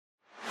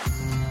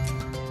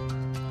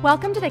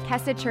Welcome to the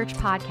Kesed Church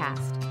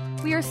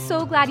podcast. We are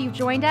so glad you've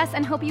joined us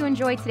and hope you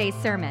enjoyed today's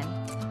sermon.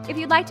 If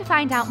you'd like to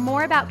find out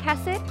more about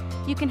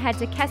Kesed, you can head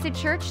to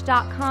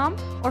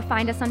kesedchurch.com or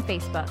find us on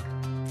Facebook.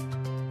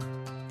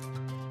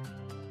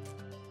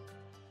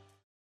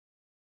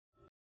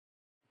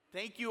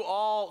 Thank you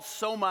all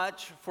so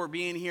much for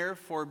being here,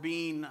 for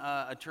being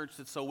a church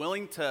that's so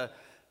willing to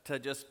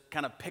just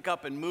kind of pick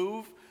up and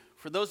move.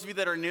 For those of you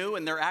that are new,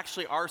 and there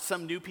actually are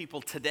some new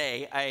people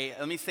today,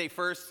 let me say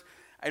first,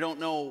 I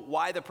don't know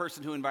why the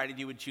person who invited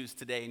you would choose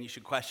today, and you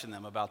should question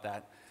them about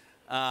that,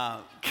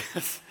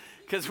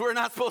 because we're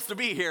not supposed to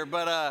be here.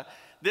 But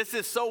this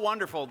is so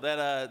wonderful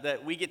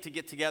that we get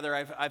together.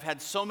 I've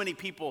had so many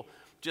people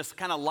just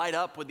kind of light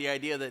up with the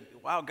idea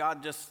that, wow,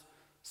 God just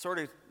sort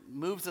of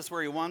moves us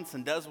where he wants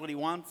and does what he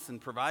wants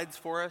and provides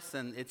for us.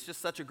 And it's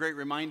just such a great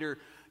reminder,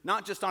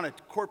 not just on a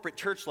corporate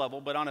church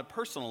level, but on a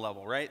personal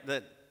level, right?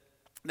 That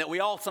we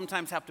all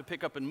sometimes have to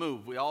pick up and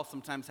move. We all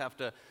sometimes have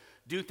to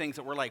do things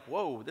that we're like,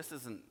 whoa, this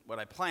isn't what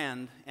I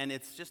planned. And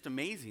it's just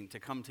amazing to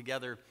come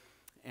together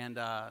and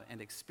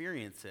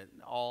experience it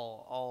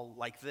all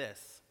like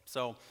this.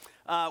 So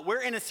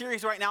we're in a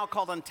series right now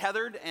called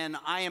Untethered, and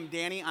I am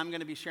Danny. I'm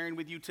going to be sharing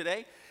with you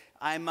today.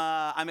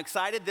 I'm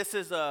excited. This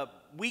is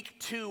week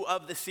 2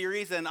 of the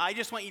series, and I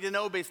just want you to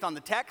know, based on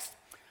the text,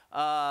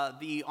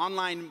 the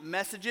online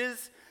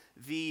messages,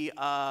 the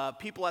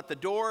people at the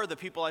door, the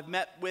people I've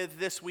met with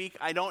this week,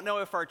 I don't know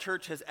if our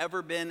church has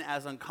ever been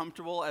as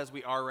uncomfortable as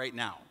we are right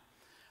now.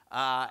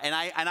 And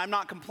I'm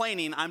not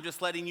complaining. I'm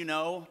just letting you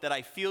know that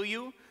I feel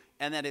you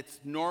and that it's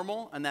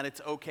normal and that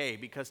it's okay,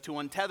 because to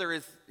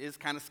untether is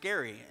kind of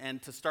scary,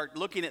 and to start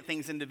looking at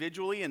things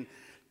individually and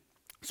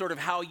sort of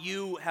how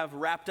you have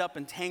wrapped up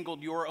and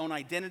tangled your own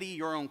identity,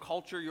 your own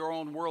culture, your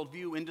own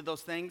worldview into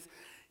those things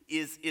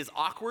is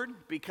awkward,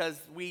 because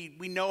we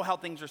know how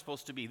things are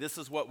supposed to be. This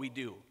is what we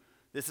do.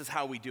 This is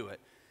how we do it.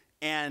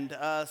 And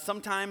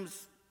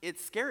sometimes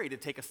it's scary to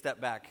take a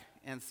step back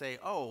and say,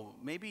 oh,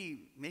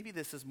 maybe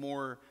this is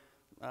more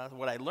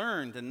what I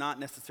learned and not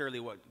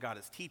necessarily what God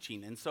is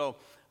teaching. And so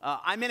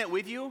I'm in it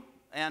with you.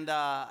 And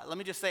let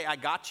me just say, I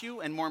got you.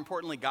 And more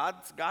importantly,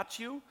 God's got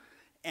you.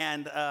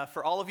 And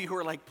for all of you who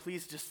are like,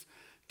 please just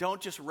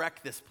don't just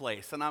wreck this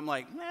place. And I'm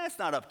like, it's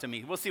not up to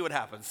me. We'll see what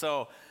happens.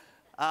 So,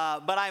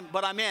 but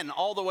I'm in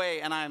all the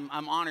way, and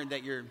I'm honored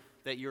that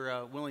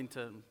you're willing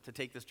to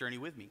take this journey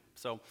with me.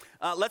 So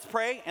let's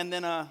pray, and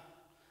then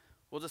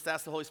we'll just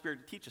ask the Holy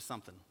Spirit to teach us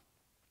something.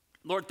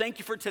 Lord, thank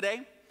you for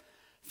today.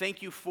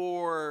 Thank you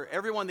for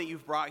everyone that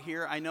you've brought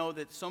here. I know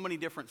that so many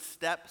different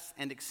steps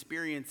and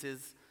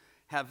experiences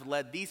have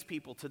led these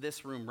people to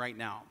this room right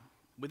now.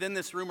 Within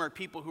this room are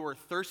people who are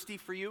thirsty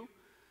for you,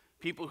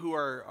 people who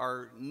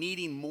are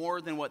needing more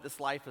than what this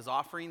life is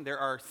offering. There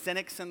are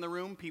cynics in the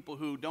room, people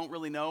who don't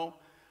really know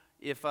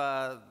if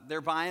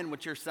they're buying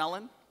what you're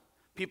selling,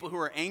 people who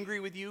are angry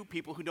with you,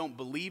 people who don't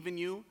believe in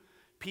you,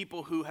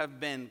 people who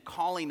have been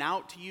calling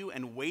out to you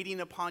and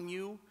waiting upon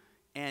you,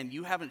 and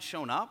you haven't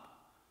shown up.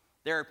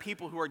 There are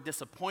people who are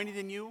disappointed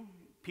in you,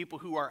 people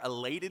who are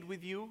elated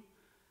with you,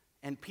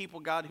 and people,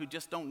 God, who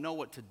just don't know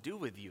what to do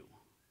with you.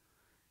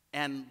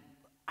 And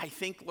I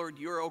think, Lord,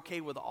 you're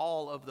okay with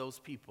all of those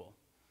people.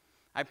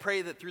 I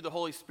pray that through the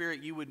Holy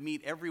Spirit, you would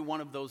meet every one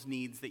of those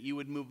needs, that you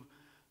would move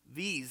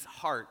these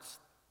hearts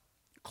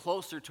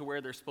closer to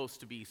where they're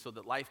supposed to be, so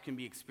that life can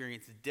be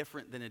experienced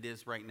different than it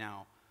is right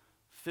now,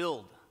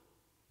 filled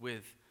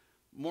with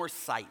more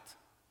sight,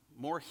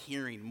 more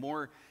hearing,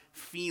 more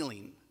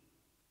feeling.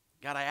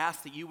 God, I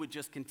ask that you would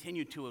just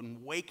continue to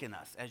awaken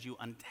us as you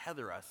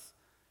untether us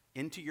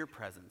into your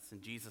presence.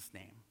 In Jesus'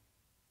 name,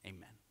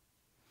 amen.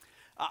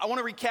 I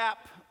want to recap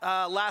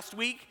last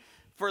week.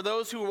 For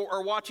those who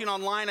are watching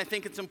online, I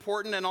think it's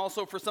important, and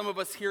also for some of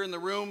us here in the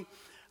room,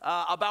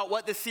 about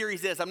what this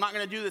series is. I'm not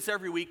going to do this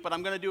every week, but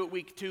I'm going to do it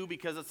week 2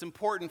 because it's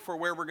important for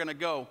where we're going to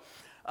go.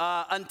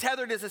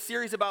 Untethered is a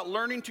series about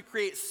learning to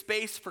create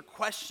space for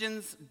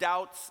questions,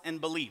 doubts,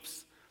 and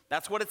beliefs.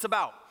 That's what it's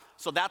about.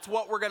 So that's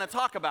what we're going to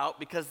talk about,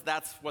 because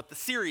that's what the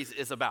series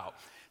is about.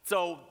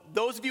 So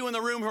those of you in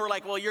the room who are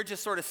like, well, you're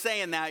just sort of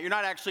saying that, you're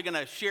not actually going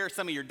to share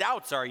some of your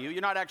doubts, are you?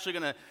 You're not actually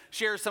going to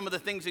share some of the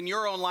things in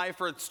your own life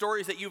or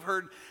stories that you've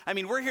heard. I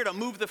mean, we're here to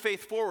move the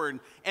faith forward,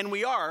 and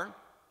we are.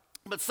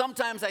 But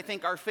sometimes I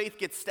think our faith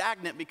gets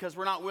stagnant because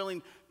we're not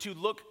willing to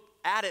look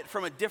at it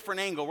from a different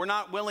angle. We're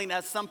not willing,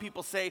 as some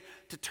people say,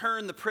 to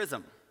turn the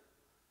prism,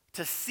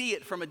 to see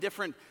it from a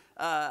different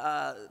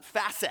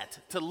facet,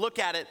 to look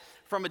at it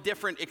from a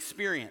different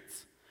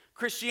experience.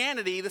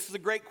 Christianity, this is a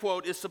great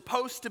quote, is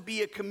supposed to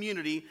be a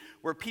community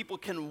where people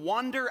can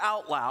wonder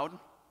out loud,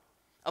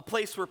 a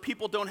place where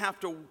people don't have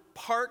to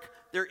park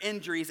their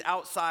injuries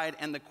outside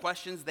and the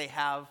questions they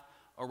have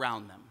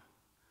around them.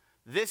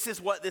 This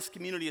is what this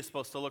community is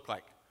supposed to look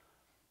like.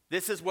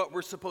 This is what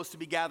we're supposed to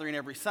be gathering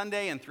every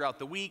Sunday and throughout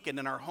the week and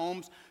in our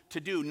homes to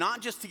do,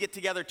 not just to get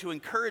together to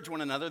encourage one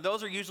another.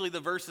 Those are usually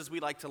the verses we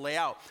like to lay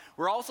out.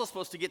 We're also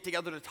supposed to get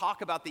together to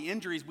talk about the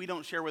injuries we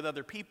don't share with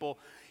other people,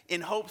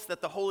 in hopes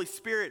that the Holy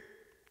Spirit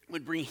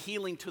would bring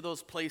healing to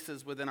those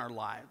places within our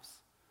lives.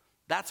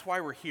 That's why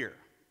we're here.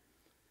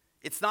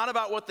 It's not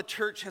about what the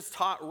church has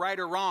taught right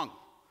or wrong.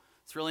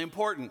 It's really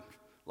important.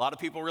 A lot of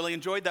people really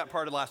enjoyed that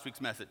part of last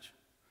week's message.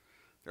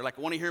 They're like,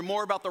 I want to hear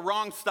more about the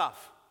wrong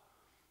stuff.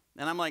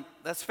 And I'm like,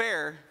 that's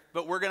fair,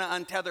 but we're going to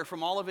untether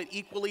from all of it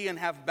equally and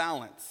have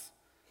balance.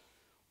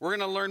 We're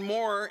going to learn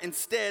more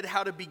instead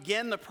how to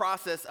begin the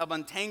process of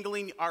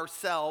untangling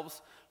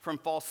ourselves from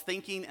false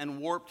thinking and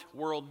warped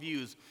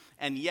worldviews.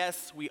 And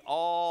yes, we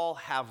all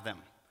have them.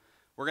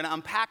 We're going to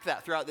unpack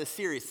that throughout this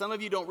series. Some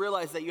of you don't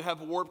realize that you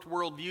have warped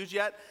worldviews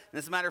yet. And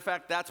as a matter of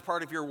fact, that's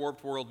part of your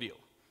warped worldview,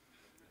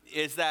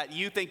 is that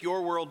you think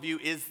your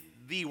worldview is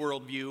the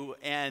worldview.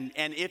 And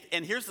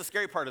here's the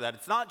scary part of that.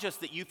 It's not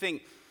just that you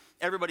think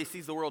everybody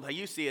sees the world how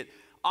you see it.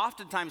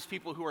 Oftentimes,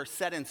 people who are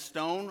set in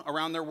stone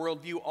around their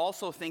worldview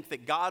also think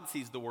that God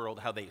sees the world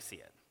how they see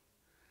it.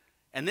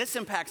 And this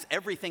impacts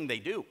everything they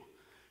do.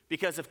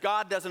 Because if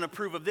God doesn't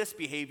approve of this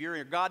behavior,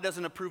 or God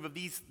doesn't approve of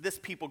this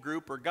people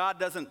group, or God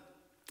doesn't,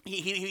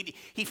 he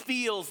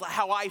feels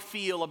how I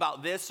feel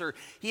about this, or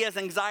he has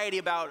anxiety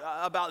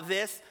about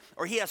this,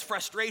 or he has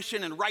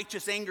frustration and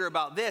righteous anger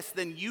about this,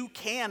 then you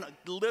can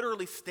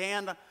literally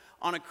stand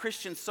on a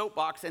Christian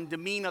soapbox and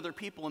demean other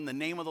people in the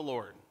name of the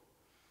Lord.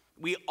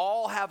 We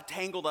all have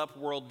tangled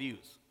up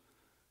worldviews,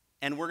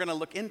 and we're going to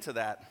look into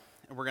that,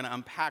 and we're going to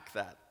unpack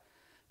that.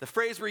 The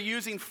phrase we're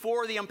using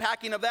for the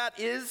unpacking of that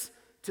is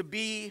to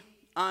be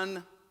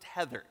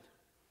untethered,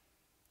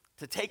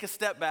 to take a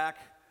step back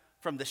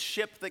from the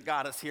ship that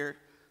got us here,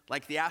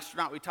 like the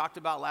astronaut we talked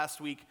about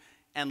last week,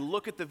 and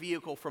look at the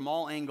vehicle from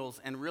all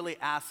angles and really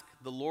ask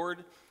the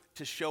Lord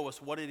to show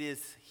us what it is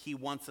he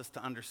wants us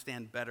to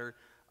understand better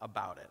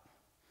about it.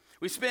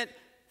 We spent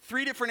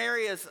 3 different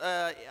areas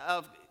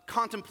of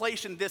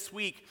contemplation this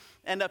week,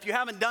 and if you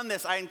haven't done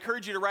this, I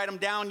encourage you to write them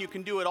down. You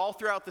can do it all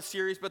throughout the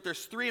series, but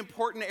there's 3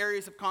 important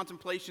areas of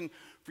contemplation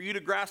for you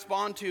to grasp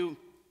onto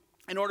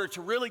in order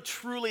to really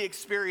truly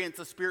experience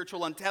a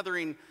spiritual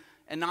untethering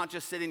and not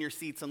just sit in your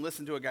seats and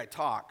listen to a guy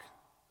talk.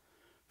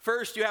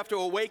 First, you have to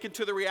awaken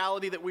to the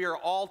reality that we are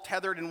all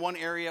tethered in one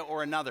area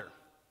or another.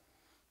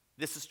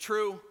 This is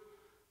true.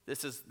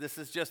 This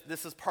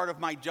is part of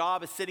my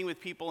job, is sitting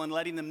with people and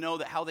letting them know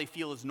that how they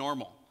feel is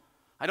normal.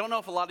 I don't know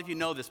if a lot of you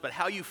know this, but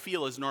how you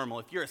feel is normal.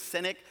 If you're a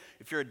cynic,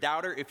 if you're a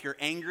doubter, if you're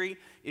angry,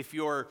 if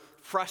you're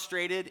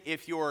frustrated,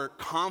 if you're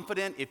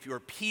confident, if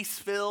you're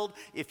peace-filled,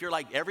 if you're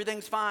like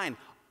everything's fine,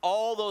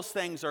 all those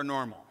things are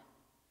normal.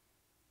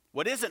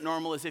 What isn't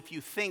normal is if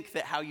you think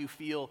that how you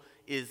feel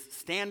is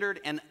standard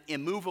and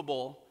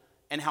immovable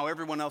and how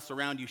everyone else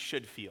around you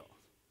should feel.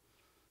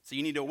 So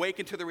you need to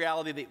awaken to the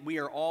reality that we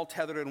are all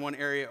tethered in one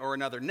area or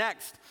another.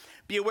 Next,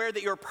 be aware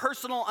that your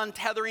personal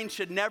untethering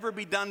should never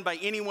be done by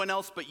anyone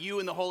else but you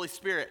and the Holy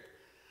Spirit.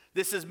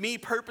 This is me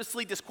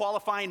purposely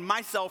disqualifying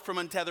myself from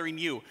untethering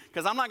you,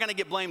 because I'm not going to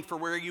get blamed for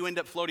where you end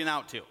up floating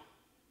out to.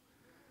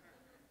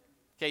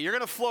 Okay, you're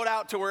going to float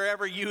out to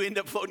wherever you end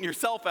up floating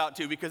yourself out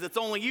to, because it's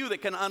only you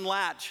that can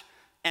unlatch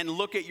and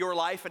look at your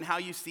life and how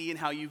you see and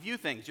how you view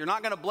things. You're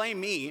not going to blame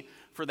me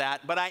for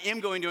that, but I am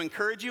going to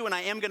encourage you, and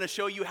I am going to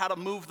show you how to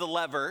move the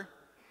lever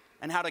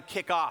and how to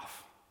kick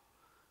off.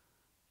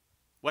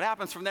 What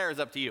happens from there is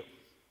up to you.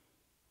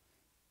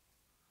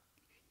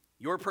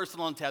 Your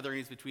personal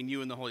untethering is between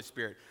you and the Holy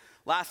Spirit.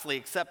 Lastly,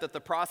 accept that the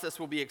process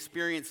will be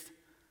experienced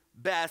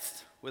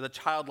best with a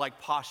childlike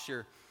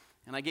posture.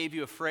 And I gave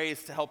you a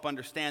phrase to help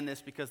understand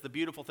this, because the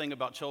beautiful thing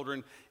about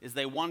children is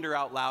they wonder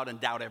out loud and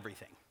doubt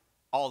everything,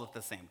 all at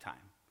the same time.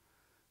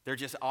 They're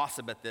just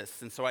awesome at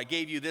this. And so I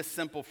gave you this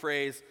simple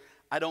phrase: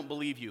 I don't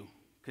believe you.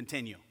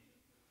 Continue.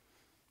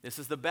 This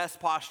is the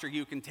best posture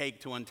you can take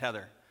to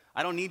untether.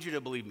 I don't need you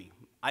to believe me.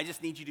 I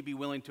just need you to be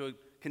willing to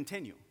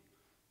continue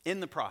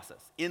in the process,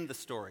 in the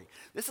story.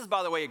 This is,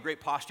 by the way, a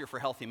great posture for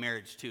healthy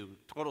marriage, too.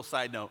 Total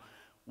side note.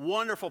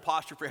 Wonderful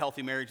posture for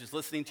healthy marriage is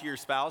listening to your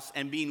spouse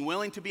and being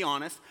willing to be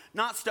honest,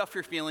 not stuff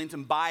your feelings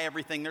and buy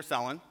everything they're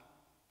selling.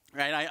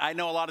 Right? I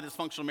know a lot of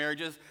dysfunctional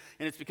marriages,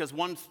 and it's because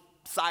one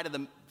side of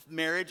the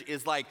marriage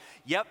is like,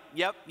 yep,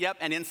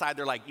 and inside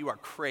they're like, you are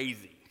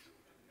crazy.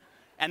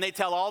 And they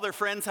tell all their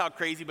friends how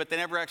crazy, but they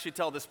never actually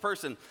tell this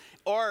person.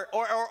 Or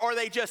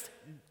they just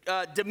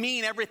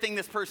demean everything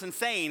this person's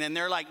saying, and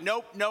they're like,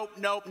 nope,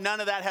 none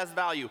of that has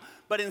value.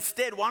 But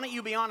instead, why don't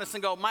you be honest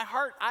and go, my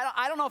heart,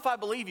 I don't know if I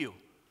believe you,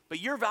 but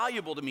you're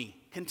valuable to me.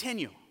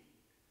 Continue.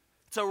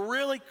 It's a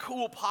really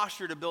cool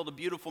posture to build a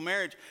beautiful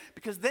marriage,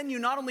 because then you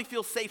not only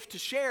feel safe to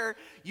share,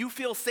 you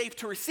feel safe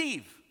to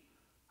receive.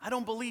 I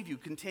don't believe you.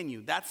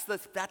 Continue. That's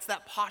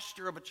that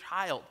posture of a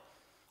child.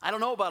 I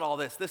don't know about all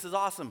this. This is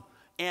awesome.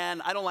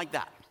 And I don't like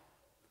that.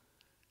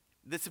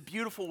 This is a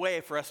beautiful way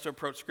for us to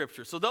approach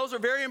Scripture. So those are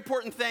very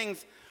important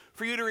things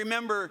for you to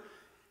remember.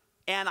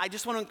 And I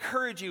just want to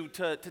encourage you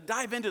to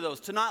dive into those,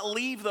 to not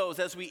leave those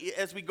as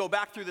we go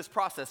back through this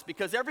process.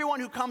 Because everyone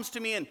who comes to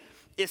me and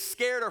is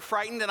scared or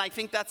frightened, and I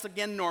think that's,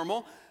 again,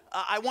 normal,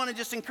 I want to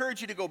just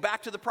encourage you to go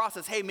back to the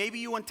process. Hey, maybe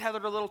you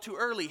untethered a little too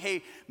early.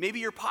 Hey, maybe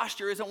your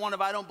posture isn't one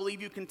of I don't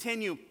believe you,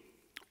 continue.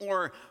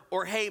 Or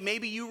hey,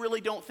 maybe you really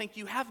don't think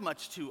you have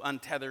much to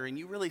untether, and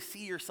you really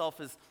see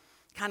yourself as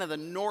kind of the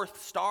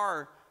North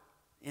Star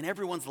in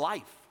everyone's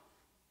life.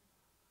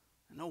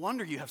 No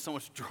wonder you have so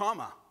much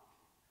drama.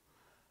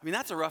 I mean,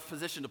 that's a rough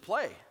position to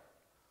play.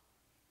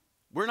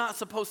 We're not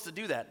supposed to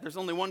do that. There's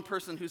only one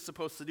person who's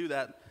supposed to do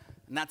that,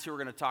 and that's who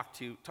we're going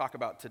to talk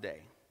about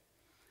today.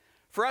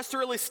 For us to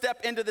really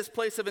step into this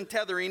place of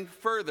untethering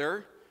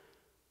further,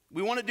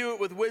 we want to do it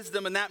with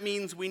wisdom, and that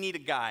means we need a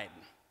guide.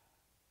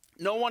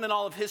 No one in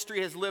all of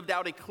history has lived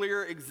out a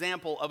clearer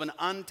example of an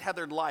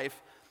untethered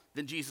life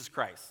than Jesus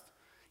Christ.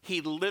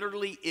 He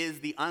literally is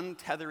the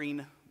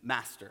untethering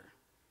master.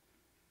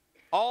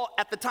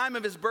 At the time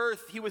of his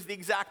birth, he was the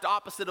exact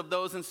opposite of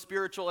those in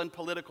spiritual and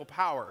political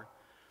power.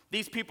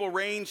 These people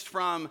ranged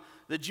from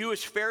the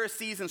Jewish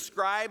Pharisees and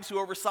scribes who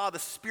oversaw the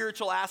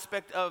spiritual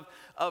aspect of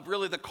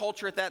really the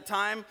culture at that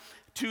time,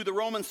 to the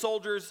Roman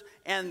soldiers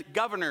and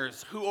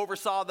governors who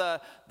oversaw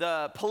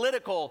the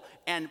political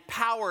and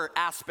power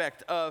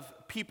aspect of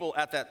people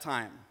at that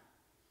time.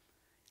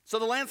 So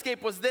the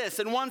landscape was this.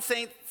 In one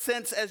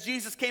sense, as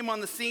Jesus came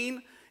on the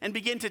scene and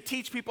began to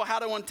teach people how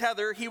to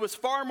untether, he was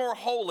far more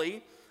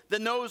holy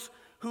than those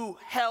who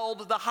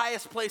held the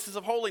highest places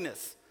of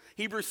holiness.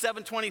 Hebrews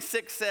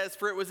 7:26 says,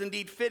 "For it was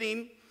indeed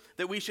fitting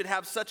that we should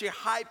have such a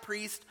high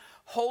priest,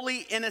 holy,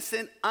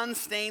 innocent,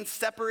 unstained,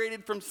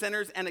 separated from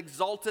sinners, and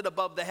exalted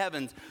above the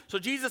heavens." So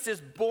Jesus is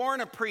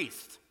born a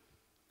priest.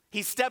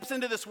 He steps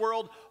into this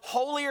world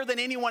holier than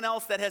anyone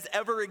else that has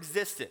ever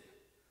existed.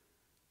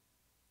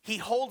 He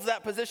holds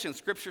that position.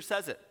 Scripture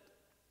says it.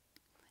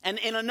 And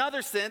in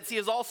another sense, he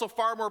is also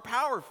far more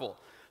powerful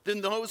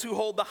than those who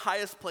hold the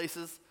highest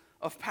places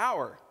of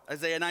power.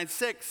 Isaiah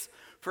 9:6,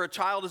 "For a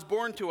child is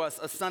born to us,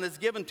 a son is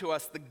given to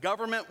us. The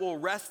government will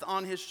rest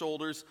on his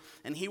shoulders,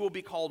 and he will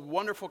be called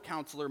Wonderful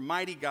Counselor,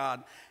 Mighty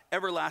God,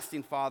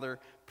 Everlasting Father,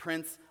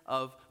 Prince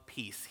of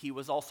Peace." He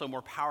was also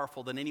more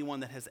powerful than anyone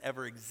that has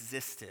ever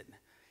existed.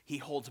 He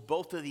holds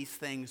both of these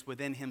things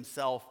within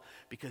himself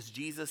because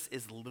Jesus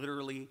is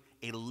literally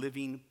a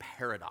living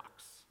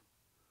paradox.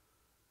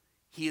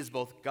 He is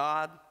both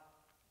God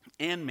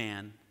and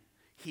man.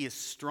 He is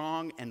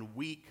strong and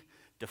weak,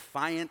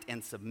 defiant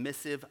and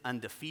submissive,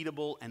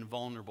 undefeatable and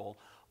vulnerable,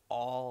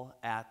 all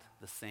at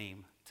the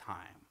same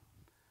time.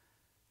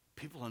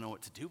 People don't know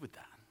what to do with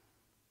that.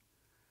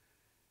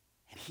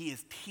 And he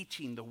is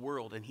teaching the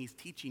world, and he's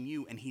teaching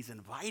you, and he's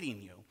inviting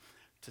you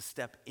to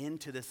step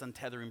into this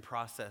untethering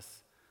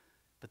process.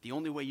 But the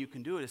only way you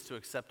can do it is to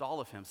accept all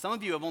of him. Some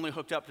of you have only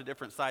hooked up to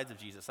different sides of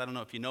Jesus. I don't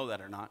know if you know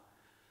that or not.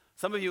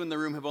 Some of you in the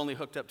room have only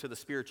hooked up to the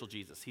spiritual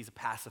Jesus. He's a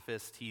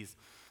pacifist. He's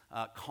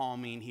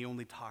calming. He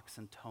only talks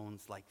in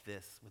tones like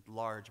this with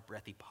large,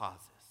 breathy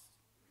pauses.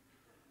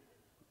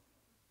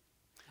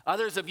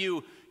 Others of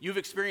you, you've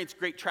experienced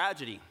great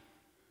tragedy.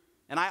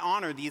 And I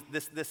honor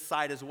this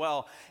side as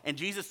well. And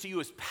Jesus to you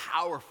is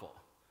powerful.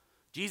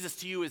 Jesus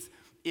to you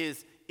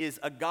is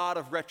a God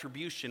of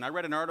retribution. I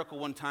read an article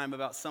one time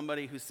about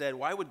somebody who said,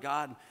 why would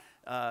God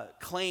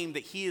claim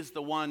that he is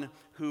the one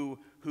who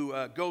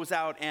goes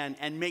out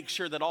and makes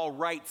sure that all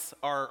wrongs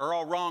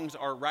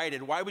are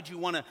righted? Why would you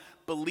want to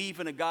believe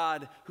in a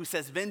God who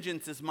says,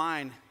 vengeance is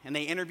mine? And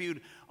they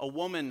interviewed a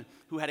woman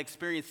who had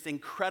experienced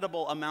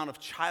incredible amount of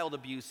child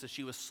abuse as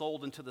she was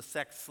sold into the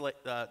sex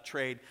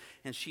trade.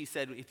 And she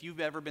said, if you've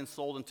ever been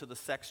sold into the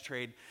sex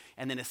trade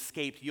and then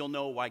escaped, you'll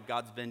know why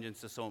God's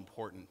vengeance is so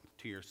important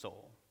to your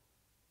soul.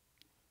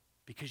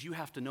 Because you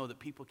have to know that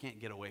people can't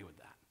get away with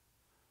that.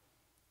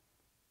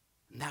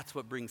 And that's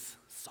what brings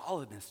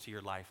solidness to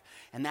your life.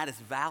 And that is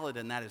valid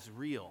and that is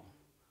real.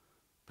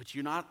 But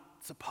you're not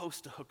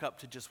supposed to hook up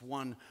to just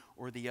one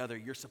or the other.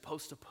 You're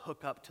supposed to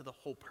hook up to the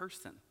whole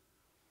person.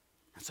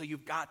 And so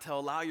you've got to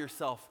allow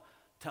yourself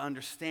to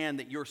understand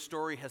that your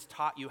story has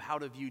taught you how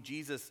to view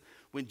Jesus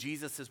when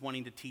Jesus is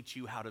wanting to teach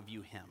you how to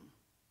view him.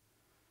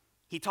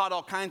 He taught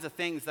all kinds of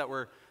things that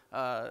were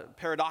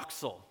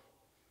paradoxical.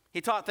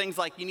 He taught things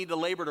like you need to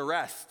labor to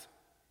rest.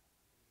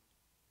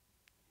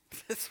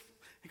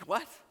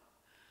 What?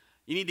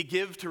 You need to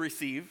give to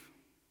receive.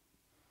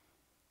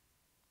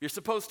 You're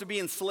supposed to be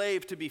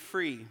enslaved to be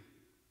free.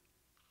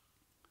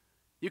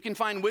 You can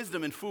find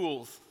wisdom in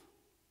fools.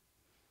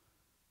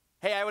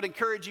 Hey, I would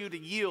encourage you to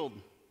yield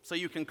so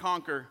you can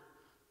conquer.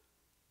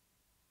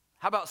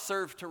 How about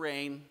serve to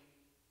reign?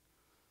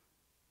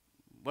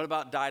 What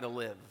about die to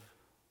live?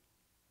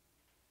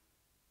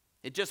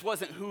 It just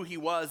wasn't who he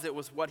was, it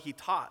was what he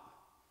taught.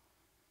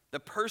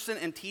 The person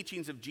and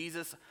teachings of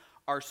Jesus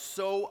are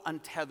so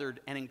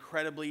untethered and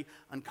incredibly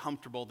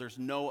uncomfortable. There's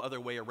no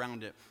other way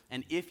around it.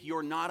 And if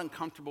you're not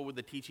uncomfortable with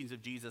the teachings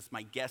of Jesus,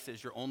 my guess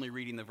is you're only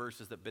reading the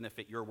verses that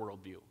benefit your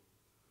worldview.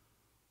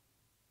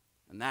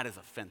 And that is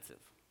offensive.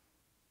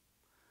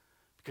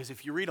 Because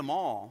if you read them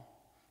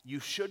all, you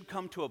should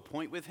come to a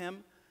point with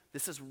him.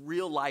 This is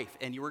real life,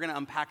 and we're going to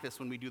unpack this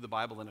when we do the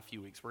Bible in a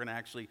few weeks. We're going to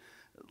actually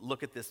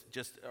look at this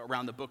just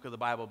around the book of the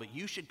Bible. But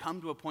you should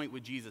come to a point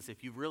with Jesus,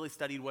 if you've really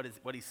studied what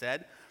he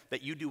said,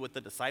 that you do what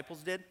the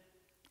disciples did,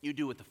 you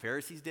do what the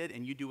Pharisees did,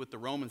 and you do what the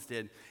Romans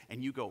did,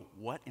 and you go,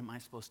 what am I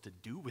supposed to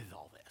do with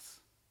all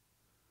this?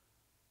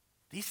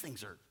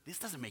 This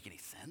doesn't make any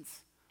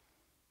sense.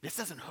 This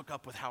doesn't hook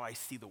up with how I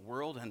see the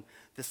world and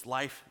this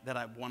life that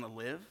I want to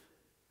live.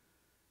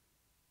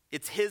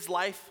 It's his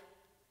life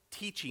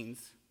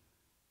teachings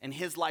and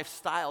his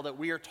lifestyle that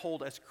we are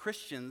told as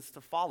Christians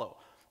to follow.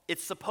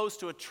 It's supposed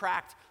to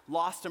attract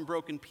lost and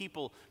broken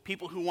people,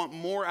 people who want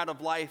more out of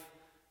life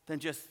than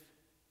just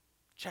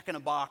checking a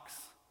box,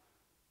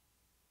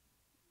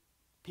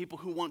 people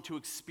who want to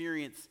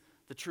experience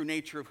the true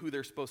nature of who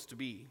they're supposed to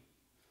be.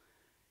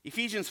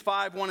 Ephesians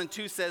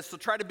 5:1-2 says, so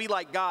try to be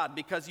like God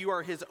because you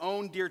are his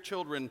own dear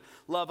children.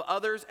 Love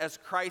others as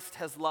Christ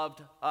has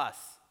loved us.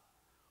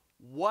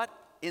 What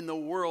in the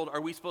world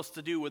are we supposed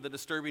to do with a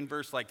disturbing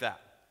verse like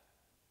that?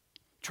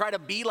 Try to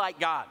be like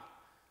God.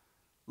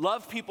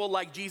 Love people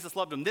like Jesus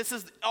loved them. This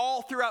is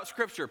all throughout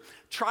Scripture.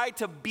 Try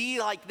to be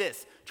like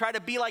this. Try to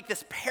be like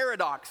this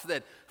paradox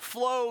that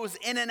flows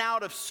in and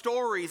out of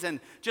stories and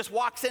just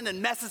walks in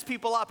and messes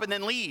people up and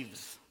then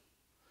leaves.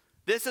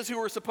 This is who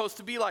we're supposed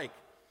to be like.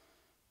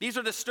 These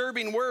are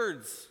disturbing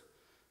words.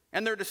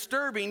 And they're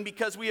disturbing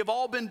because we have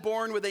all been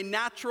born with a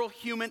natural,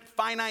 human,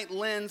 finite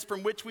lens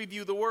from which we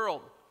view the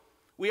world.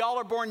 We all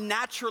are born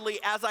naturally,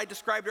 as I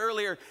described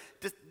earlier,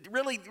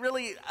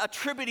 really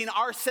attributing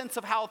our sense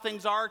of how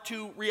things are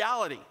to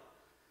reality.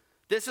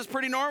 This is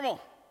pretty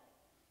normal.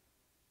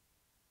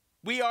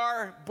 We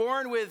are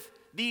born with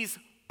these,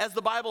 as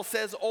the Bible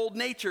says, old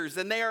natures,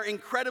 and they are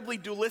incredibly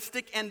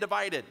dualistic and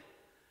divided.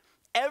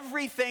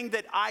 Everything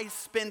that I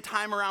spend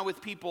time around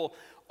with people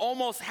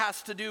almost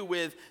has to do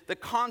with the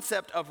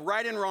concept of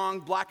right and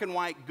wrong, black and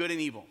white, good and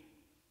evil.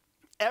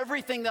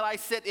 Everything that I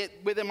sit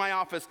with in my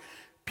office,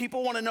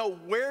 people want to know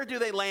where do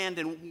they land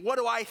and what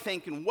do I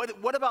think and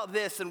what about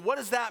this and what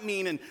does that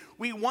mean? And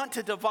we want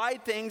to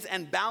divide things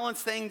and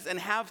balance things and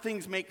have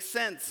things make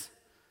sense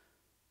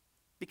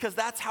because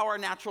that's how our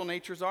natural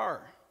natures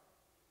are.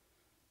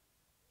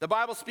 The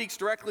Bible speaks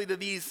directly to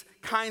these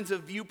kinds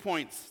of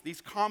viewpoints,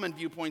 these common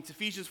viewpoints.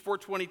 Ephesians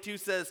 4:22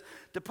 says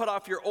to put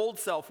off your old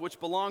self, which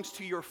belongs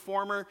to your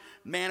former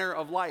manner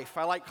of life.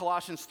 I like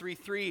Colossians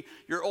 3:3.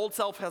 Your old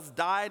self has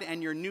died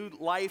and your new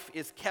life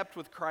is kept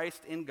with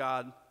Christ in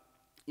God.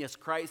 Yes,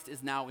 Christ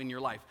is now in your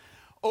life.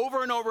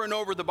 Over and over and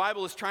over, the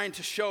Bible is trying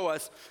to show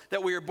us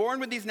that we are born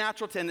with these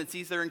natural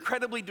tendencies. They're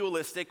incredibly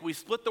dualistic. We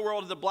split the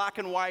world into black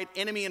and white,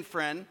 enemy and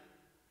friend.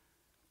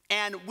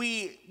 And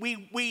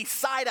we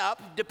side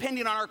up,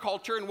 depending on our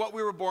culture and what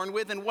we were born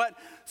with and what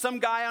some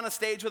guy on a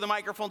stage with a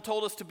microphone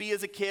told us to be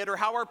as a kid or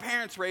how our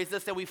parents raised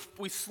us, that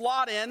we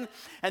slot in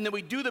and then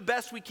we do the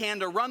best we can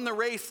to run the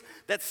race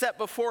that's set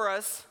before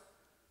us,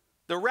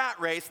 the rat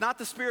race, not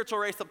the spiritual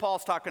race that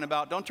Paul's talking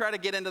about. Don't try to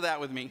get into that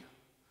with me.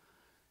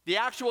 The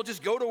actual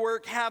just go to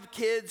work, have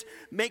kids,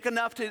 make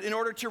enough in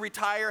order to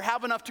retire,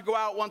 have enough to go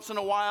out once in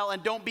a while,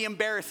 and don't be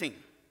embarrassing.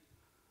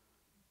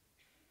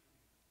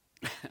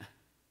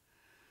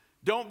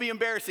 Don't be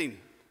embarrassing.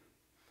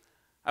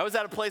 I was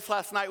at a place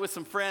last night with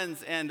some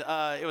friends, and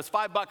it was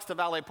 $5 to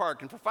valet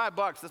park. And for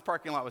 $5, this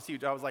parking lot was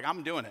huge. I was like,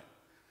 I'm doing it.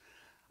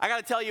 I got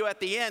to tell you, at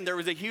the end, there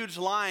was a huge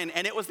line,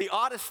 and it was the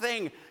oddest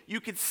thing. You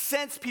could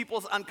sense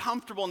people's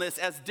uncomfortableness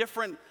as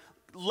different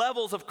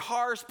levels of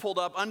cars pulled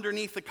up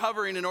underneath the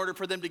covering in order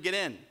for them to get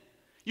in.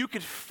 You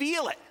could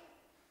feel it.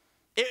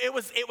 It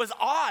was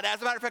odd. As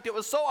a matter of fact, it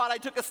was so odd, I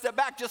took a step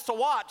back just to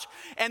watch.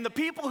 And the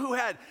people who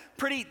had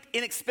pretty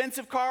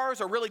inexpensive cars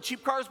or really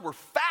cheap cars were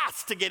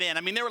fast to get in.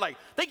 I mean, they were like,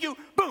 thank you,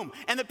 boom.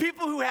 And the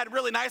people who had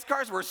really nice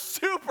cars were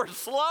super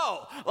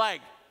slow.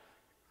 Like,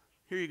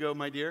 here you go,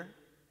 my dear.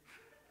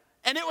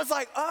 And it was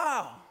like,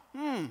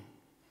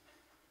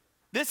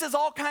 this is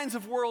all kinds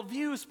of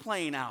worldviews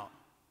playing out.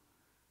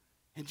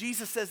 And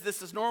Jesus says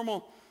this is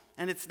normal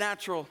and it's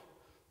natural,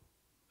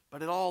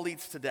 but it all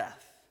leads to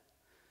death.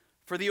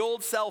 For the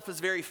old self is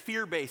very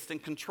fear-based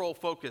and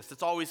control-focused.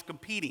 It's always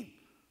competing,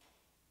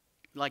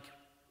 like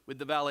with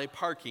the valet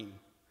parking.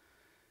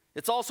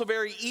 It's also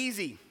very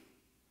easy.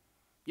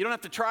 You don't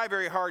have to try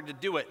very hard to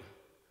do it.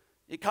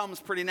 It comes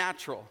pretty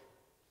natural.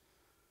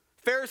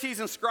 Pharisees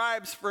and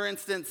scribes, for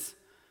instance,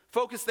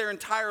 focused their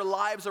entire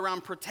lives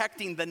around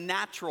protecting the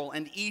natural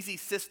and easy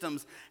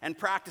systems and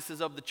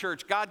practices of the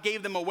church. God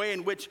gave them a way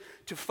in which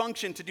to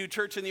function, to do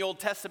church in the Old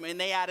Testament, and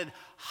they added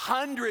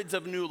hundreds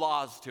of new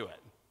laws to it.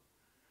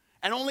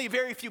 And only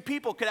very few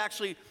people could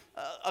actually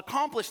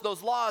accomplish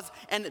those laws.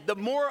 And the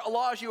more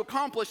laws you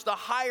accomplished, the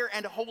higher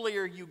and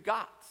holier you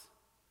got.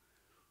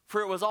 For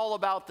it was all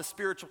about the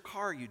spiritual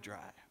car you drive.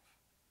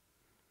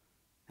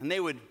 And they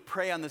would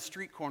pray on the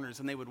street corners,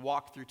 and they would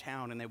walk through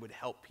town, and they would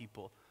help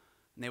people.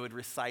 And they would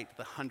recite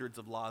the hundreds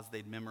of laws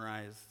they'd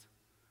memorized.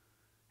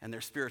 And their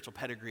spiritual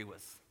pedigree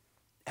was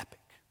epic.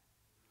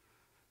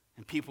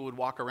 And people would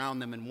walk around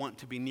them and want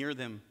to be near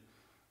them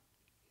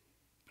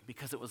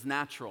because it was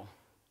natural.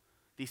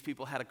 These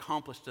people had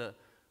accomplished a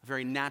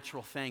very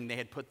natural thing. They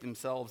had put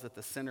themselves at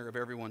the center of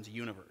everyone's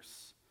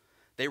universe.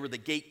 They were the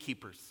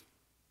gatekeepers.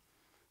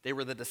 They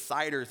were the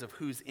deciders of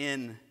who's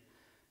in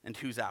and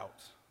who's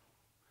out.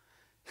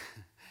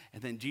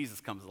 And then Jesus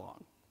comes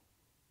along.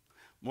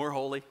 More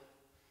holy,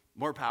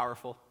 more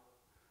powerful,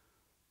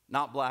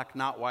 not black,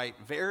 not white,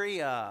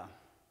 very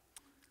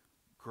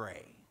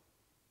gray.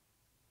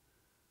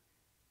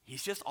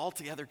 He's just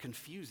altogether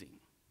confusing.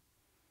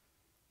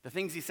 The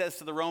things he says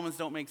to the Romans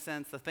don't make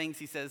sense. The things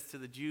he says to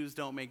the Jews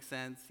don't make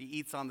sense. He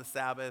eats on the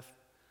Sabbath.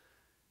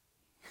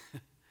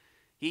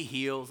 He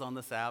heals on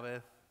the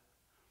Sabbath.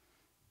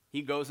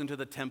 He goes into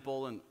the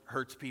temple and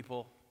hurts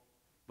people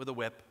with a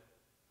whip,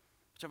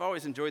 which I've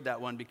always enjoyed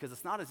that one because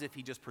it's not as if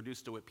he just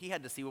produced a whip. He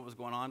had to see what was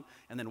going on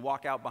and then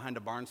walk out behind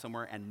a barn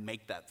somewhere and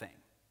make that thing.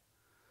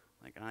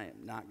 Like, I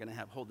am not going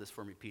to hold this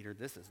for me, Peter.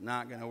 This is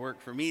not going to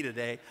work for me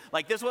today.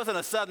 Like, this wasn't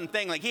a sudden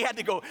thing. Like, he had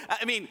to go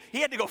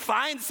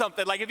find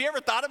something. Like, have you ever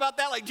thought about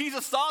that? Like,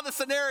 Jesus saw the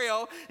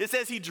scenario. It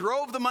says he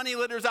drove the money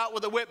litters out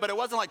with a whip, but it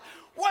wasn't like,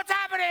 what's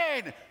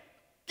happening?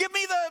 Give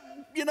me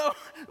the,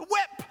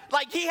 whip.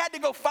 Like, he had to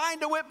go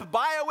find a whip,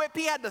 buy a whip.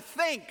 He had to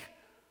think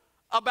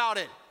about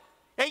it.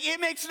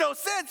 It makes no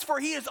sense, for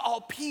he is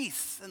all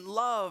peace and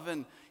love,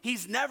 and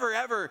he's never,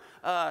 ever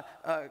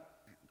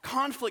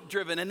conflict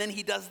driven. And then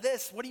he does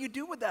this. What do you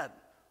do with that?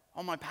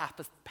 All my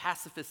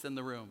pacifists in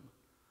the room.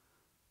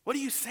 What do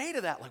you say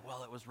to that? Like,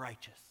 well, it was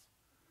righteous.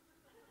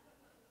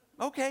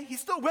 Okay, he's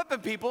still whipping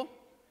people.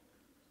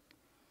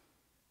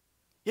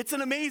 It's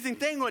an amazing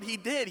thing what he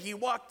did. He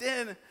walked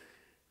in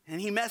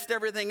and he messed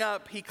everything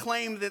up. He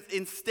claimed that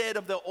instead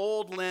of the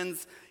old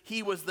lens,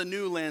 he was the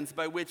new lens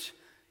by which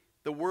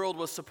the world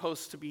was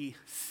supposed to be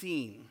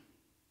seen.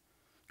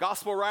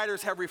 Gospel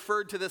writers have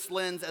referred to this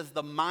lens as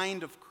the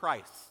mind of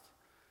Christ.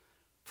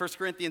 1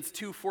 Corinthians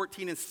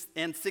 2:14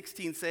 and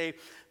 16 say,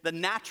 the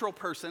natural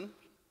person,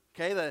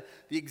 okay,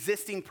 the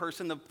existing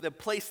person, the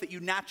place that you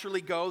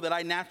naturally go, that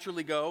I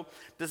naturally go,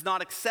 does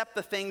not accept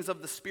the things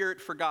of the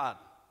Spirit for God.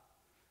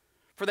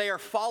 For they are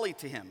folly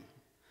to him,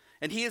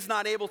 and he is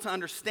not able to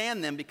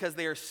understand them because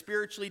they are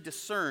spiritually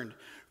discerned.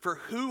 For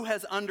who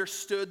has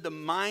understood the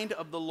mind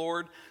of the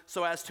Lord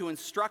so as to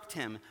instruct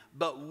him?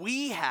 But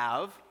we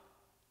have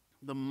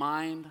the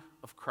mind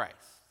of Christ.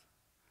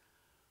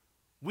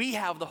 We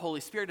have the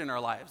Holy Spirit in our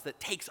lives that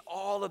takes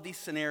all of these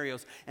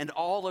scenarios and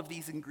all of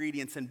these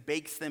ingredients and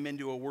bakes them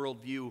into a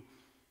worldview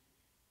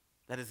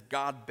that is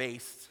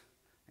God-based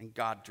and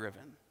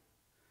God-driven.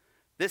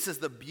 This is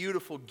the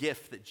beautiful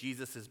gift that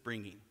Jesus is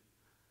bringing.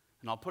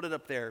 And I'll put it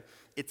up there.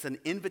 It's an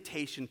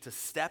invitation to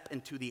step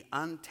into the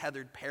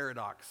untethered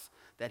paradox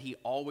that he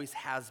always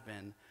has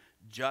been,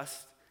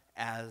 just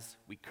as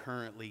we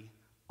currently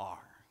are.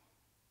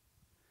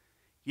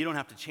 You don't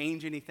have to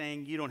change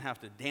anything. You don't have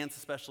to dance a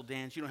special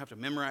dance. You don't have to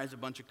memorize a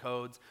bunch of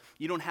codes.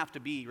 You don't have to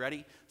be,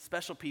 ready?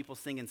 Special people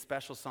singing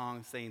special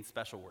songs, saying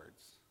special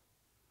words.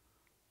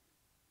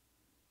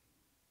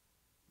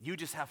 You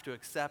just have to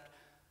accept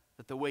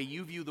that the way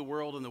you view the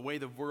world and the way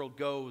the world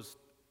goes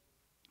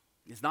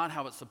is not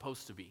how it's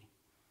supposed to be.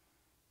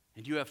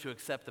 And you have to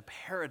accept the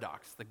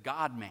paradox, the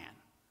God-man,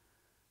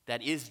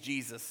 that is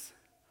Jesus,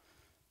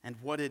 and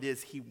what it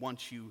is he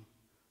wants you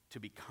to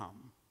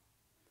become.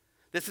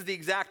 This is the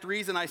exact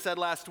reason I said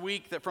last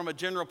week that from a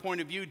general point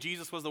of view,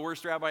 Jesus was the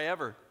worst rabbi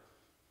ever.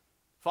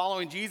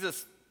 Following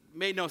Jesus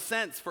made no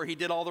sense, for he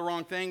did all the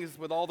wrong things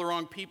with all the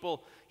wrong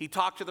people. He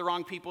talked to the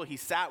wrong people. He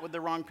sat with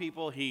the wrong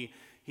people. He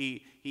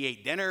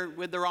ate dinner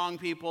with the wrong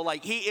people.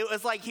 It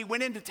was like he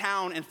went into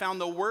town and found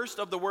the worst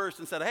of the worst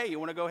and said, hey, you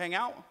want to go hang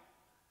out?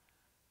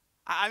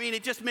 I mean,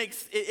 it just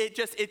makes,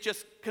 it's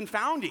just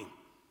confounding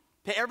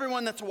to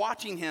everyone that's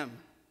watching him.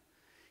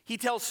 He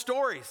tells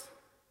stories.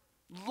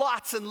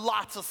 Lots and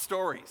lots of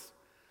stories.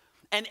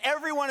 And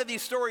every one of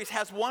these stories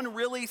has one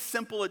really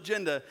simple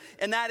agenda,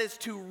 and that is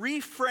to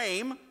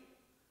reframe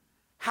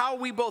how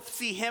we both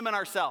see him and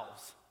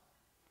ourselves.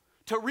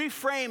 To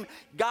reframe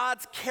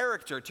God's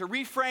character, to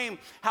reframe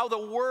how the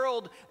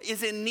world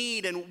is in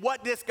need and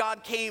what this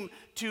God came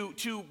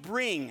to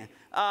bring.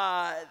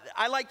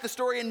 I like the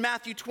story in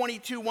Matthew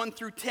 22, 1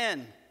 through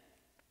 10.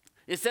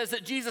 It says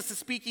that Jesus is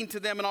speaking to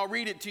them, and I'll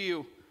read it to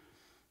you.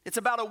 It's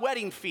about a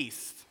wedding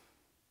feast.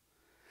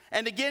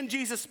 And again,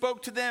 Jesus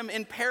spoke to them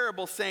in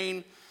parable,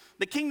 saying,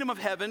 the kingdom of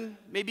heaven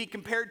may be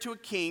compared to a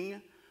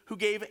king who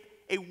gave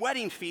a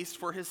wedding feast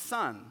for his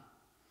son.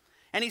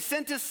 And he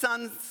sent his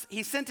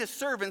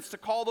servants to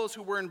call those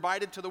who were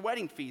invited to the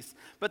wedding feast,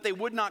 but they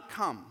would not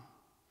come.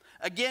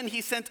 Again, he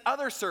sent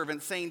other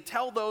servants, saying,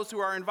 tell those who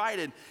are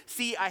invited,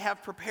 see, I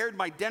have prepared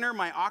my dinner,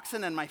 my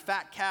oxen and my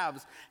fat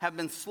calves have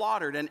been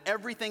slaughtered, and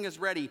everything is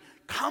ready.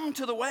 Come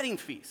to the wedding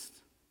feast.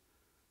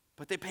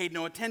 But they paid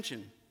no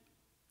attention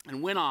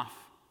and went off.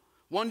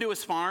 One to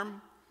his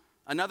farm,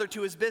 another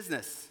to his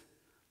business.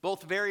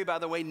 Both very, by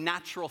the way,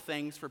 natural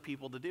things for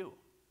people to do.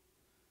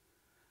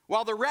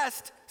 While the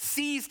rest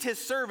seized his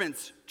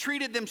servants,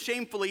 treated them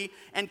shamefully,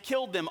 and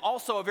killed them.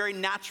 Also a very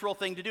natural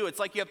thing to do. It's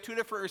like you have two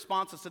different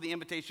responses to the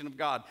invitation of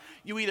God.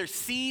 You either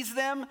seize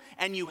them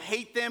and you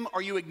hate them,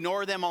 or you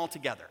ignore them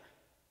altogether.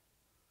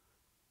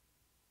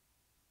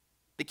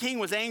 The king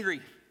was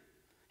angry.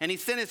 And he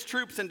sent his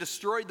troops and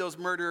destroyed those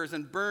murderers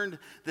and burned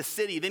the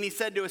city. Then he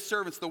said to his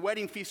servants, the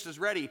wedding feast is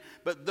ready,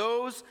 but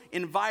those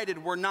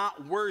invited were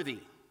not worthy.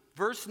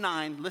 Verse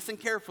 9, listen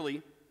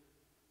carefully.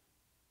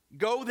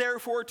 Go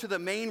therefore to the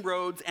main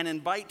roads and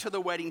invite to the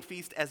wedding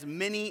feast as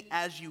many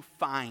as you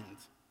find.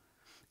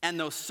 And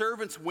those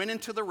servants went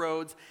into the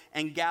roads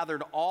and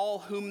gathered all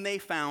whom they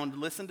found,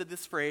 listen to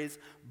this phrase,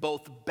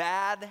 both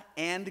bad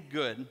and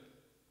good.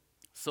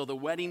 So the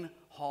wedding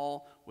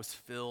hall was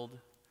filled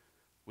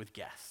with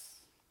guests.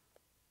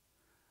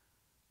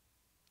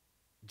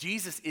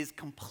 Jesus is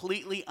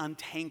completely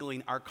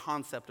untangling our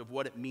concept of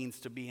what it means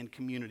to be in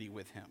community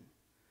with him.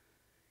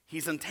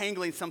 He's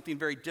untangling something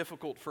very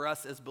difficult for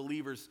us as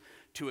believers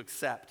to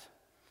accept.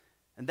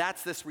 And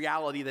that's this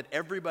reality that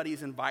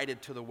everybody's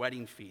invited to the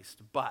wedding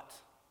feast, but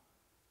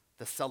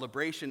the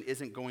celebration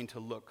isn't going to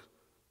look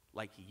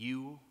like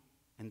you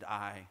and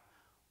I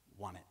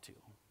want it to.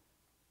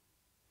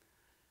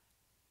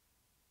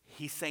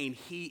 He's saying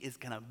he is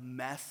going to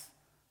mess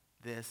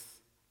this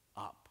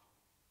up.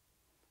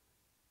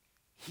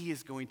 He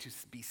is going to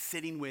be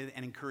sitting with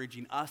and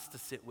encouraging us to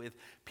sit with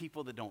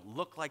people that don't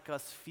look like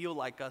us, feel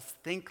like us,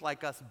 think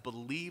like us,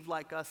 believe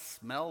like us,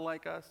 smell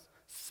like us,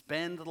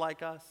 spend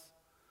like us,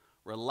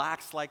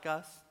 relax like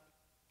us,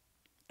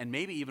 and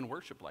maybe even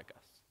worship like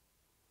us.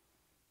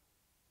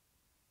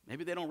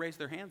 Maybe they don't raise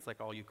their hands like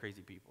all you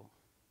crazy people.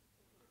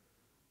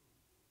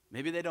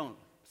 Maybe they don't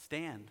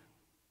stand.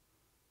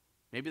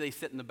 Maybe they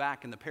sit in the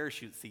back in the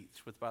parachute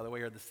seats, which, by the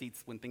way, are the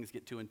seats when things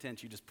get too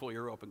intense. You just pull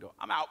your rope and go,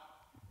 I'm out.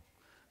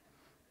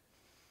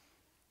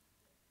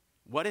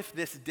 What if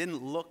this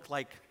didn't look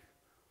like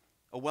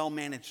a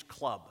well-managed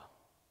club?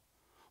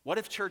 What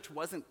if church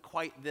wasn't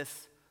quite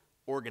this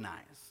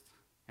organized?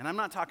 And I'm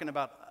not talking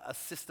about a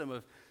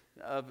system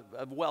of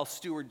well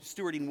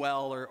stewarding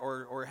well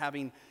or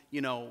having,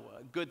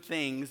 good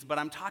things, but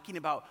I'm talking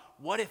about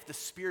what if the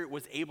Spirit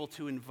was able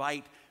to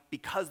invite,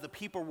 because the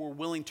people were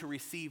willing to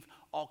receive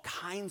all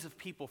kinds of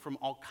people from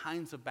all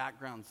kinds of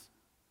backgrounds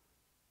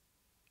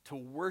to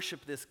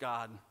worship this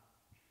God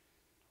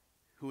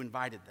who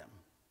invited them.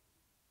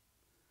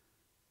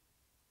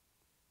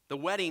 The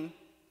wedding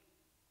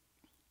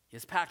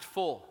is packed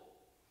full.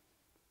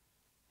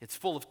 It's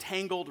full of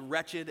tangled,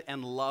 wretched,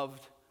 and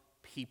loved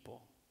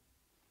people.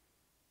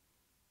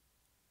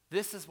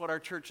 This is what our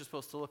church is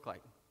supposed to look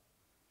like.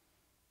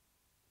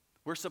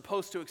 We're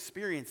supposed to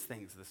experience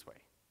things this way.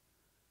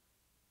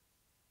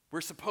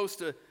 We're supposed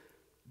to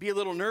be a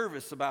little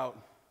nervous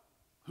about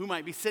who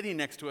might be sitting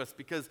next to us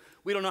because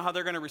we don't know how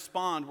they're going to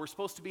respond. We're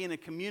supposed to be in a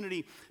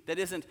community that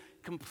isn't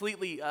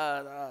completely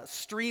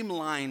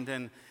streamlined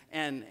and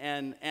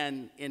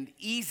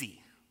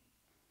easy.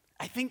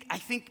 I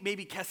think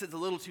maybe Kessed's a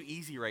little too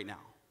easy right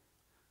now.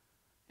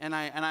 And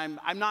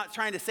I'm not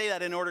trying to say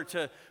that in order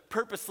to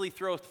purposely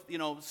throw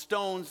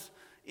stones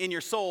in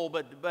your soul,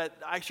 but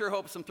I sure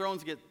hope some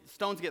stones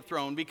get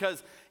thrown,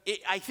 because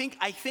I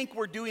think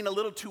we're doing a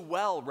little too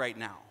well right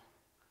now.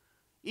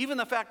 Even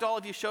the fact all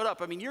of you showed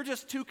up, you're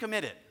just too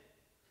committed.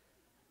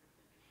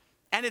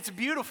 And it's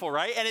beautiful,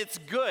 right? And it's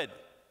good.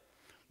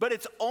 But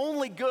it's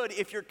only good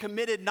if you're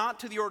committed not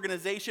to the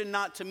organization,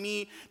 not to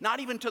me, not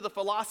even to the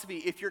philosophy.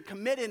 If you're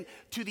committed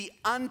to the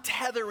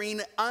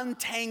untethering,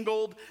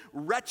 untangled,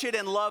 wretched,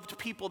 and loved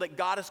people that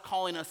God is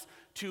calling us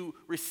to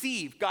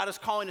receive, God is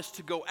calling us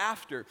to go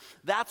after.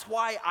 That's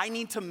why I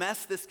need to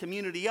mess this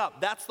community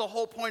up. That's the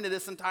whole point of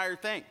this entire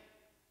thing.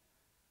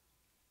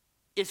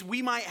 Is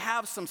we might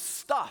have some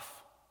stuff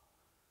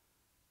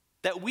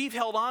that we've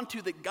held on to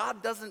that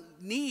God doesn't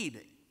need.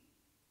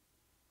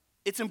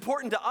 It's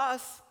important to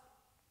us,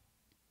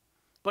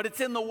 but it's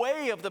in the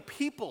way of the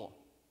people.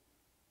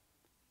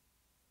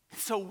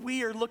 So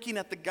we are looking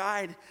at the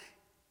guide,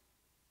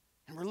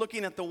 and we're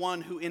looking at the one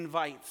who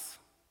invites.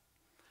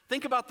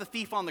 Think about the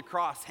thief on the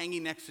cross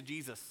hanging next to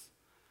Jesus.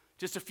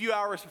 Just a few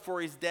hours before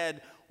he's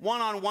dead,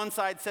 one on one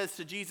side says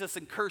to Jesus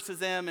and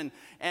curses him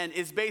and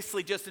is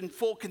basically just in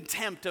full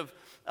contempt of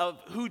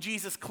who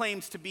Jesus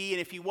claims to be. And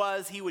if he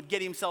was, he would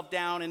get himself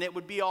down, and it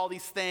would be all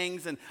these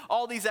things and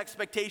all these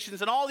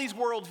expectations and all these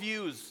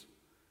worldviews.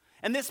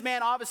 And this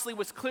man obviously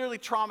was clearly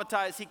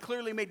traumatized. He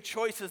clearly made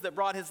choices that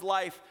brought his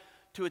life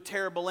to a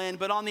terrible end.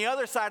 But on the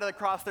other side of the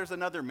cross, there's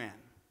another man.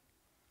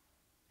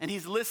 And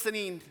he's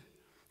listening,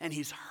 and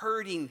he's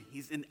hurting.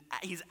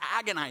 He's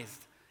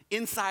agonized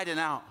inside and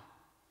out.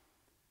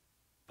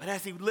 But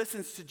as he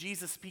listens to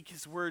Jesus speak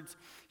his words,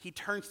 he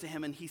turns to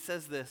him and he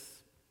says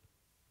this.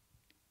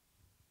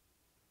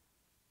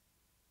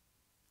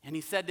 And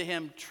he said to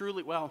him,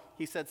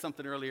 he said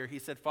something earlier. He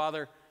said,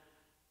 Father,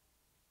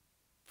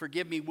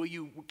 forgive me,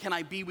 can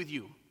I be with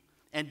you?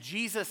 And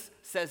Jesus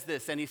says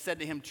this, and he said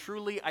to him,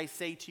 truly I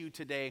say to you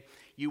today,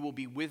 you will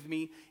be with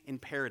me in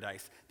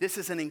paradise. This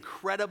is an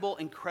incredible,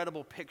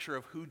 incredible picture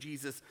of who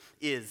Jesus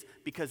is,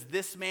 because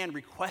this man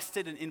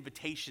requested an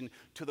invitation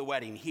to the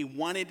wedding. He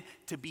wanted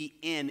to be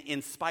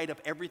in spite of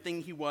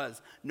everything he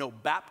was. No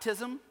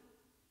baptism,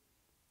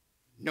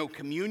 no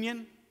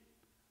communion,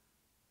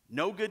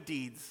 no good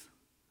deeds,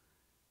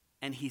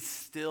 and he's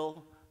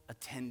still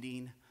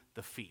attending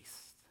the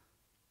feast.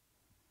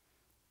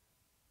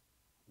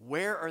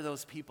 Where are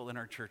those people in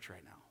our church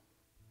right now?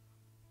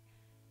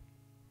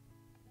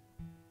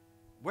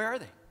 Where are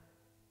they?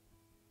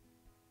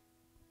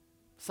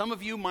 Some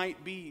of you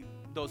might be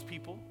those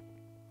people.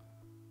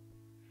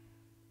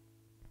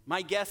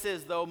 My guess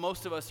is, though,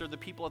 most of us are the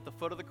people at the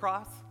foot of the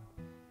cross.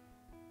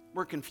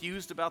 We're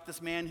confused about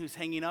this man who's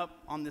hanging up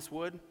on this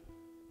wood.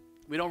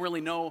 We don't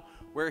really know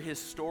where his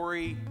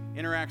story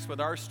interacts with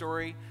our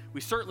story.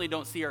 We certainly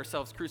don't see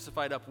ourselves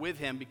crucified up with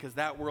him, because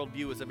that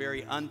worldview is a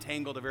very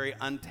untangled, a very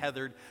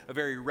untethered, a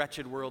very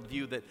wretched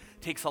worldview that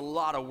takes a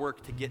lot of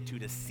work to get to.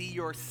 To see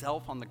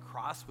yourself on the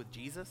cross with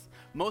Jesus.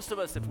 Most of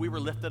us, if we were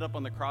lifted up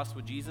on the cross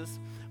with Jesus,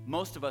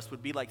 most of us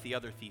would be like the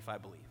other thief, I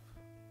believe.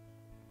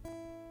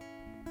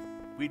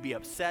 We'd be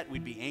upset,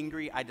 we'd be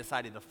angry. I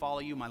decided to follow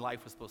you. My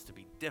life was supposed to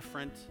be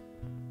different.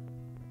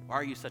 Why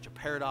are you such a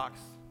paradox?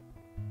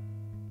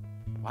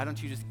 Why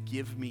don't you just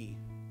give me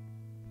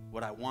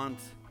what I want?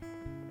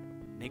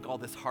 Make all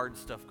this hard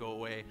stuff go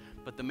away.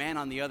 But the man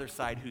on the other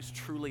side, who's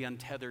truly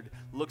untethered,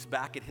 looks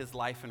back at his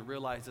life and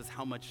realizes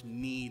how much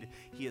need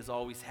he has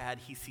always had.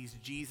 He sees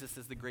Jesus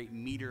as the great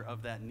meter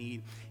of that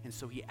need, and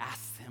so he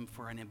asks him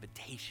for an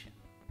invitation.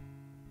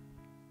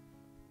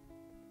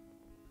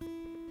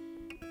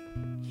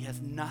 He has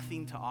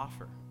nothing to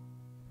offer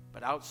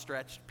but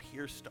outstretched,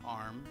 pierced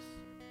arms.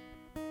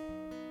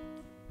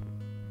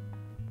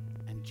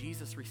 And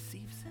Jesus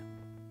receives him.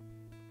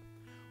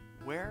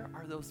 Where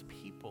are those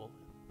people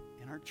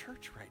in our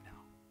church right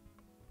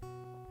now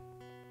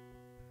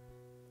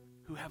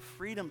who have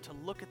freedom to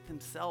look at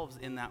themselves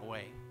in that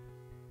way?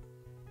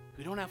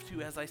 Who don't have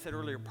to, as I said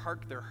earlier,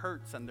 park their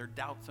hurts and their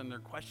doubts and their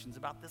questions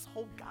about this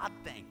whole God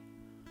thing?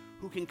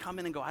 Who can come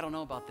in and go, I don't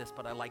know about this,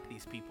 but I like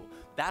these people.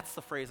 That's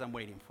the phrase I'm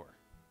waiting for.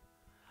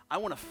 I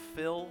want to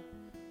fill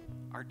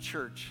our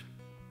church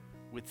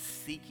with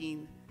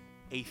seeking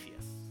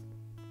atheists,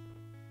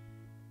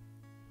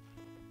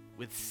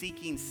 with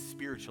seeking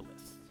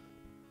spiritualists,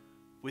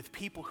 with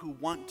people who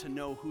want to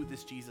know who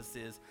this Jesus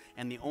is,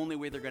 and the only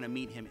way they're going to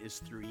meet him is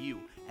through you,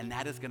 and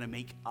that is going to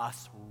make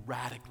us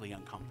radically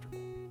uncomfortable.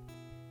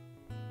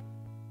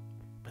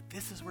 But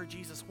this is where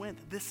Jesus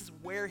went. This is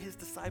where his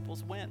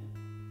disciples went.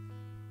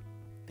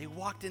 They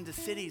walked into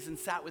cities and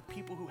sat with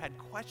people who had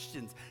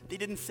questions. They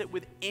didn't sit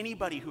with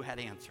anybody who had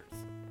answers.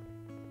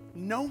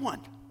 No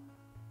one.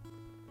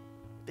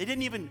 They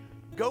didn't even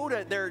go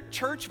to their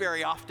church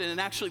very often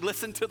and actually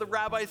listen to the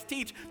rabbis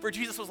teach, for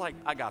Jesus was like,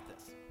 I got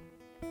this.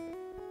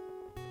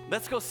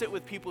 Let's go sit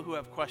with people who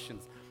have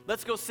questions.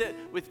 Let's go sit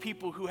with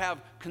people who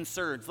have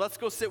concerns. Let's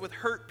go sit with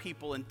hurt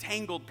people and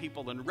tangled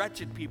people and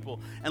wretched people,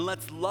 and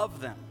let's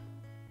love them.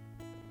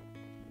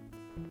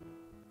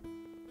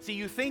 See,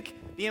 you think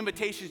the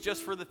invitation is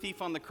just for the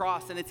thief on the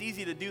cross, and it's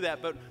easy to do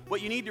that, but what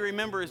you need to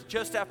remember is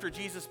just after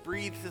Jesus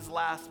breathes his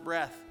last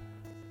breath,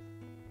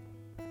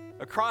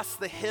 across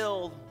the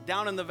hill,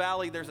 down in the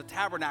valley, there's a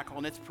tabernacle,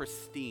 and it's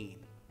pristine.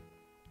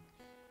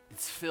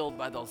 It's filled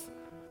by those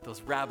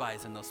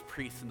rabbis and those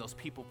priests and those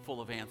people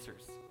full of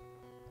answers.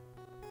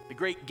 The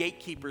great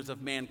gatekeepers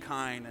of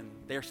mankind, and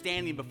they're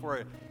standing before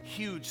a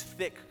huge,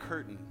 thick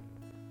curtain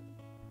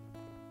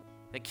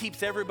that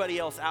keeps everybody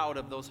else out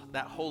of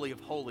that holy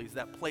of holies,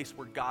 that place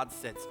where God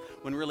sits,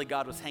 when really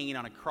God was hanging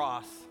on a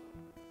cross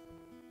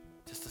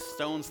just a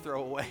stone's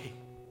throw away.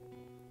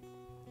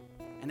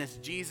 And as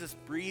Jesus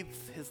breathes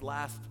his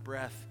last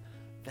breath,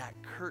 that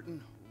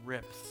curtain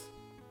rips,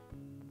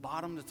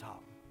 bottom to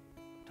top,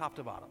 top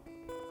to bottom,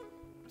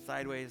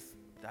 sideways,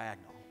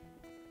 diagonal.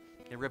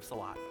 It rips a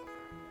lot.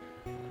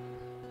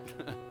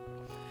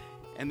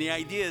 And the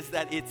idea is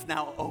that it's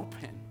now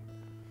open,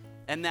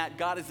 and that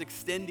God is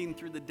extending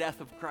through the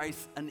death of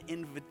Christ an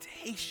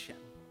invitation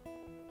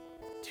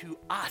to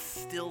us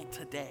still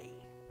today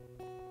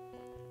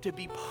to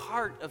be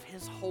part of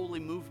his holy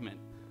movement.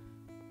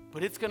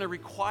 But it's going to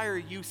require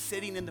you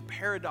sitting in the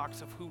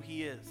paradox of who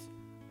he is.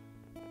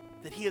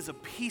 That he is a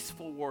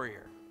peaceful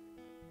warrior.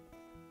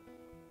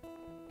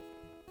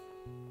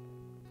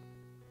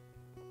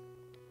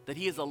 That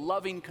he is a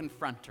loving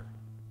confronter.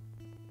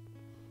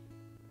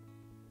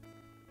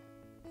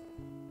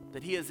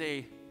 That he is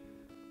a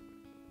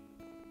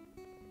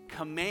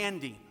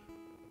commanding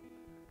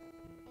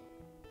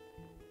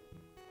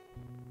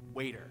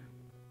waiter,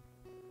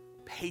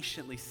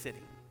 patiently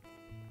sitting.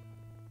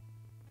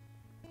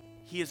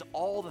 He is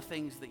all the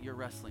things that you're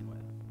wrestling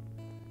with.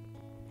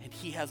 And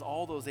he has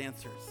all those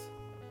answers.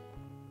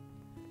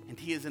 And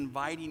he is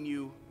inviting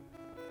you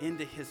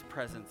into his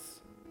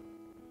presence.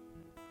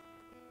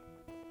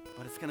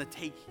 But it's going to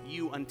take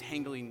you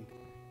untangling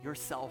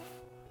yourself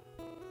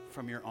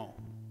from your own.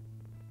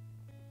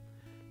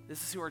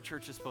 This is who our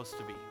church is supposed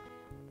to be.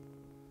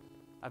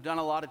 I've done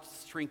a lot of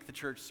Shrink the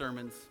Church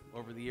sermons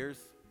over the years.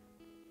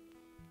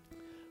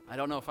 I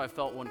don't know if I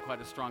felt one quite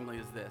as strongly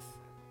as this.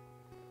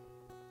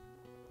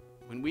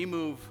 When we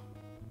move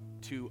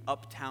to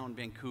uptown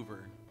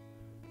Vancouver,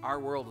 our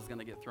world is going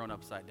to get thrown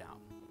upside down.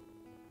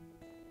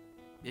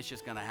 It's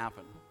just going to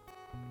happen.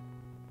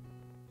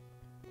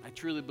 I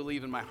truly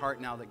believe in my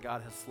heart now that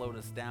God has slowed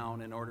us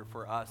down in order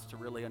for us to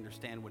really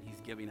understand what he's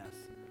giving us.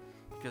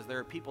 Because there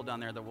are people down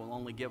there that will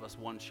only give us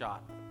one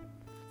shot.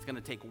 It's going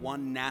to take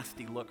one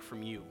nasty look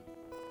from you.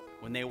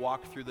 When they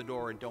walk through the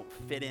door and don't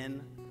fit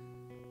in,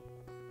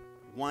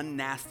 one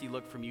nasty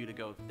look from you to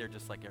go, they're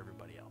just like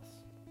everybody else.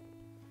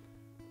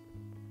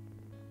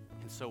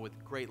 And so with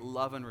great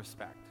love and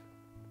respect,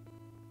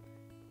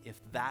 if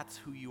that's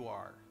who you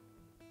are,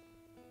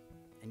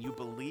 and you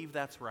believe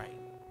that's right,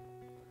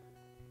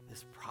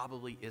 this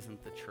probably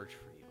isn't the church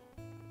for you.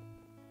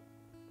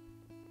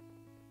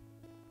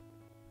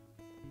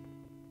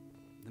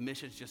 The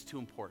mission's just too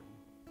important.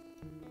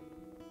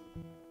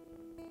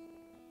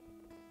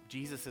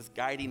 Jesus is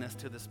guiding us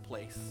to this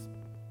place.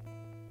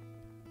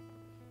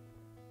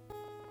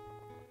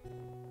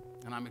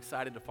 And I'm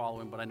excited to follow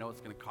him, but I know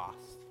it's going to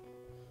cost.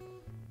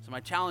 So my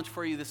challenge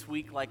for you this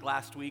week, like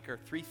last week, are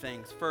 3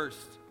 things.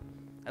 First,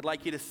 I'd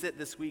like you to sit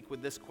this week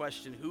with this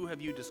question: who have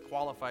you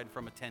disqualified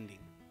from attending?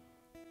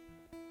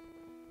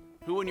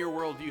 Who in your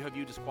worldview have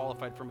you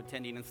disqualified from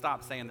attending? And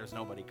stop saying there's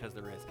nobody, because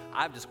there is.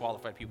 I've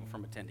disqualified people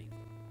from attending.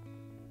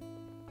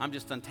 I'm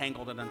just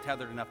untangled and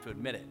untethered enough to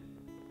admit it.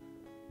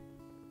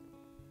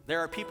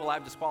 There are people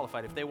I've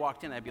disqualified. If they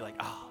walked in, I'd be like,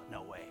 oh,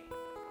 no way.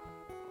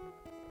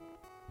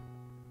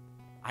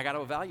 I got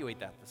to evaluate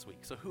that this week.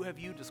 So who have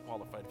you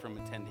disqualified from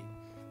attending?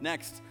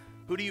 Next,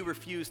 who do you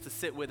refuse to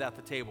sit with at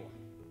the table?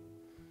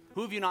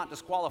 Who have you not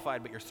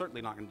disqualified, but you're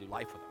certainly not going to do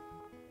life with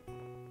them?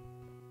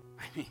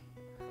 I mean,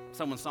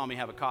 someone saw me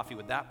have a coffee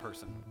with that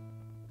person.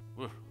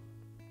 Ugh.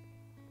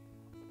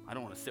 I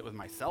don't want to sit with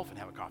myself and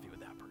have a coffee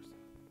with that person.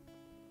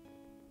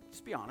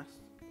 Just be honest.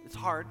 It's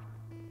hard,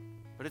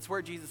 but it's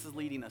where Jesus is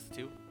leading us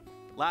to.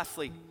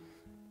 Lastly,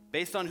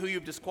 based on who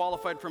you've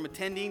disqualified from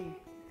attending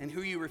and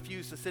who you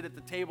refuse to sit at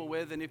the table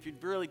with, and if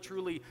you've really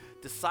truly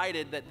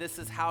decided that this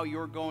is how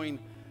you're going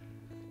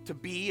to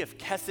be, if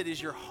Kesed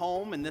is your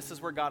home and this is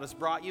where God has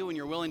brought you and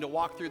you're willing to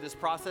walk through this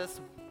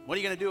process, what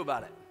are you going to do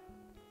about it?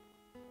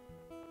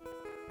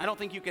 I don't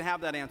think you can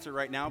have that answer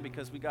right now,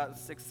 because we got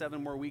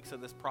 6-7 more weeks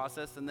of this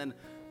process and then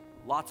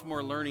lots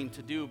more learning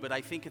to do. But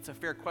I think it's a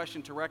fair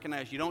question to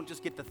recognize you don't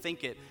just get to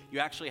think it, you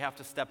actually have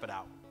to step it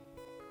out.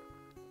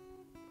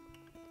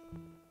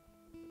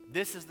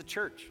 This is the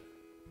church.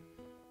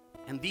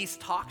 And these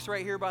talks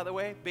right here, by the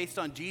way, based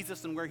on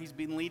Jesus and where he's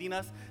been leading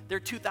us, they're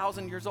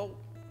 2,000 years old.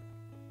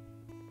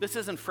 This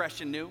isn't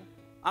fresh and new.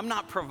 I'm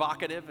not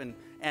provocative and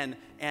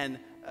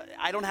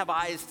I don't have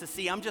eyes to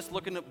see. I'm just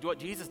looking at what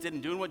Jesus did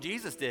and doing what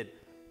Jesus did.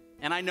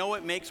 And I know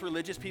it makes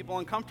religious people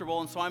uncomfortable,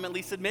 and so I'm at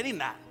least admitting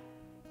that.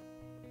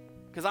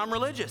 Because I'm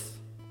religious.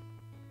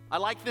 I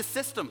like this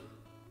system.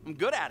 I'm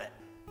good at it.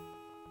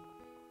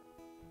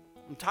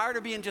 I'm tired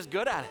of being just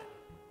good at it.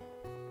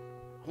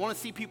 I want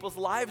to see people's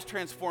lives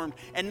transformed,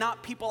 and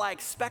not people I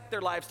expect their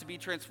lives to be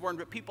transformed,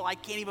 but people I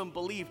can't even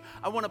believe.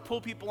 I want to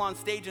pull people on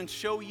stage and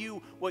show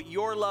you what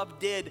your love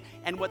did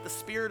and what the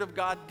Spirit of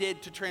God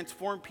did to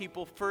transform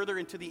people further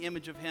into the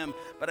image of him.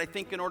 But I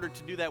think in order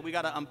to do that, we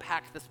got to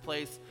unpack this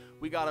place.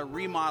 We got to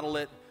remodel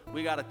it.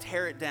 We got to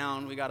tear it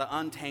down. We got to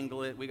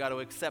untangle it. We got to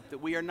accept that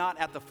we are not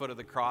at the foot of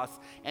the cross,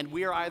 and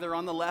we are either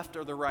on the left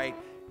or the right,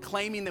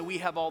 claiming that we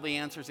have all the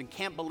answers and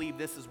can't believe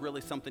this is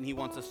really something he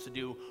wants us to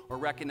do, or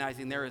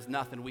recognizing there is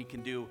nothing we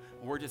can do.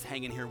 We're just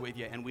hanging here with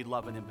you, and we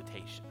love an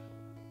invitation.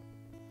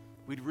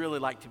 We'd really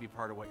like to be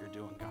part of what you're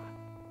doing, God.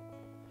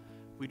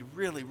 We'd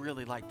really,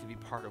 really like to be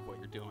part of what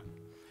you're doing.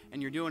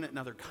 And you're doing it in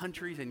other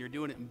countries, and you're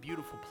doing it in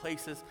beautiful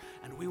places,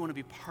 and we want to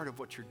be part of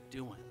what you're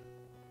doing.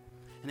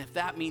 And if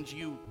that means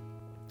you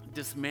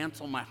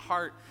dismantle my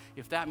heart,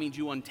 if that means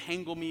you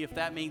untangle me, if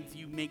that means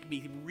you make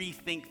me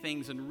rethink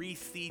things and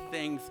re-see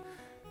things,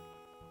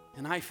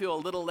 and I feel a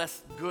little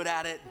less good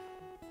at it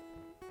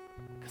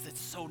because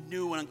it's so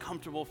new and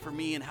uncomfortable for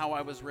me and how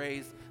I was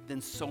raised, then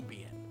so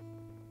be it.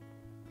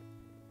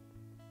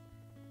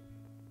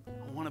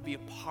 I want to be a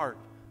part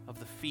of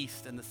the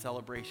feast and the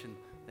celebration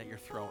that you're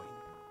throwing.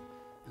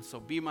 And so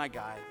be my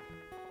guide,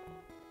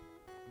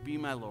 be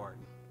my Lord,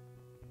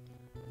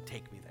 and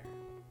take me there.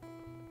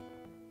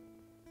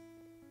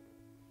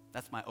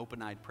 That's my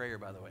open-eyed prayer,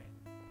 by the way.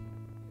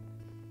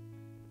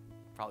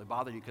 Probably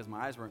bothered you because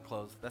my eyes weren't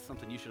closed. That's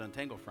something you should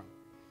untangle from.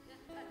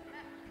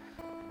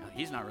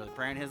 He's not really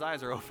praying. His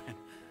eyes are open.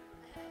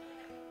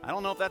 I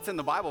don't know if that's in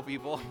the Bible,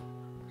 people.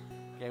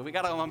 Okay, we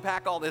got to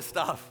unpack all this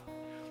stuff.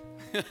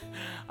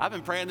 I've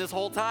been praying this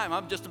whole time.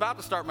 I'm just about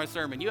to start my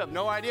sermon. You have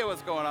no idea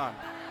what's going on.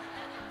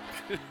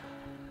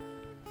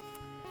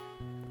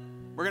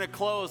 We're going to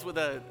close with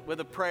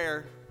a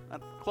prayer, a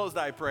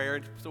closed-eye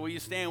prayer. So will you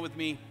stand with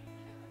me?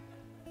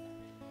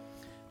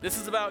 This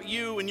is about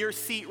you in your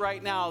seat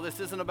right now. This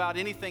isn't about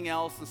anything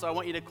else. And so I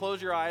want you to close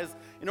your eyes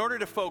in order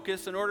to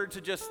focus, in order to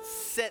just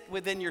sit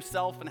within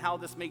yourself and how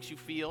this makes you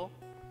feel.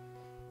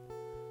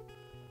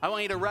 I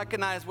want you to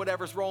recognize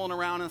whatever's rolling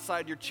around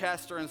inside your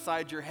chest or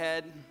inside your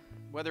head,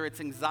 whether it's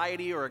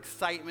anxiety or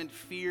excitement,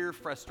 fear,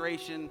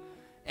 frustration,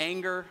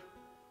 anger.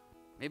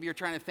 Maybe you're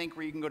trying to think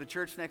where you can go to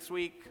church next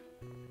week.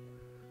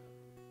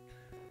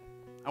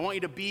 I want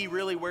you to be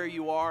really where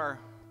you are.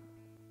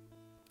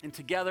 And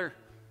together,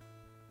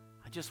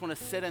 I just want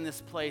to sit in this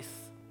place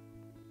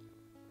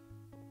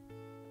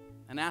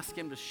and ask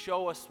him to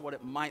show us what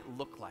it might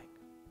look like,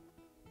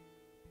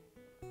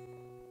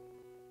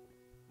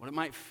 what it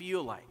might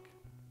feel like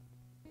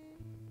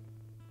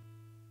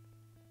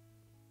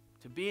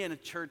to be in a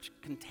church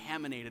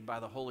contaminated by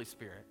the Holy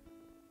Spirit,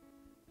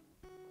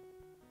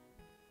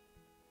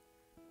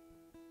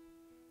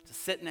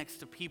 sit next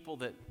to people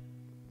that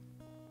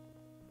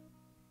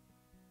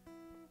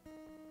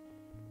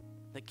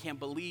can't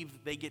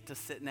believe they get to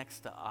sit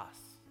next to us.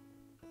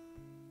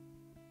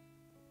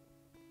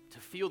 To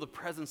feel the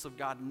presence of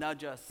God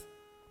nudge us,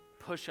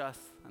 push us,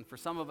 and for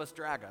some of us,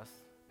 drag us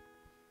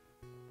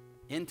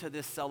into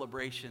this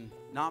celebration,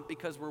 not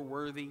because we're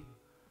worthy,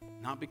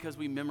 not because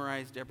we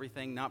memorized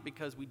everything, not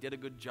because we did a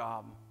good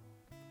job,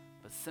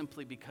 but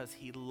simply because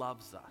he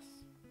loves us.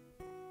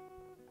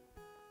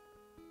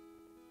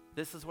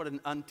 This is what an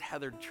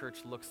untethered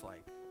church looks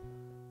like,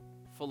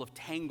 full of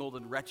tangled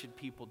and wretched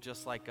people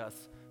just like us,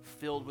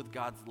 filled with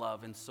God's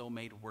love and so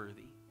made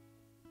worthy.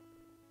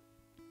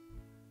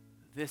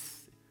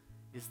 This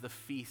is the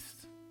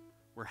feast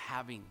we're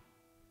having.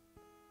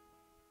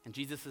 And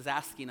Jesus is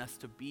asking us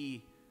to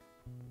be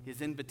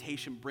his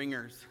invitation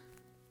bringers.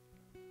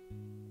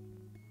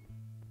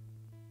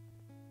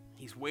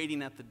 He's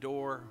waiting at the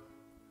door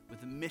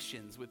with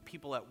missions, with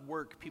people at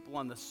work, people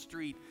on the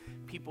street,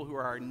 people who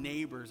are our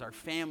neighbors, our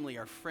family,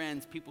 our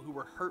friends, people who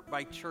were hurt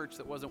by church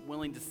that wasn't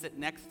willing to sit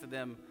next to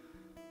them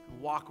and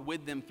walk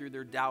with them through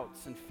their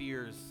doubts and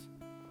fears.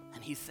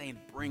 And he's saying,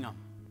 bring them.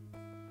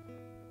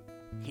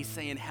 He's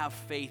saying, have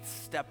faith,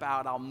 step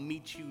out, I'll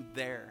meet you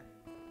there.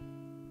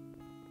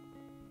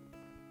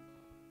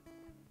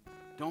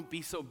 Don't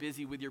be so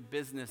busy with your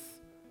business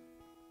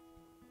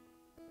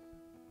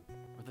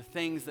or the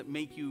things that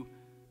make you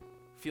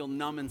feel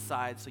numb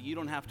inside so you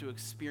don't have to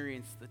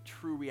experience the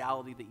true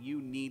reality that you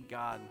need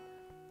God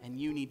and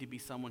you need to be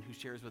someone who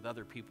shares with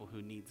other people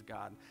who needs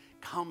God.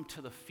 Come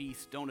to the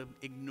feast. Don't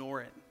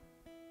ignore it.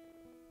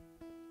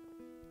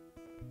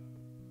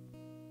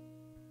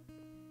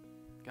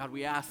 God,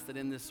 we ask that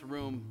in this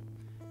room,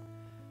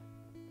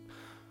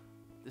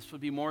 this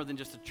would be more than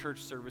just a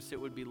church service. It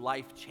would be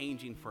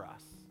life-changing for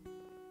us.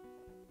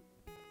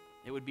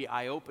 It would be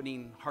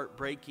eye-opening,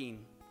 heartbreaking,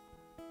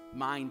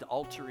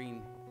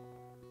 mind-altering,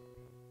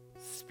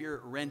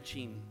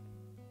 spirit-wrenching,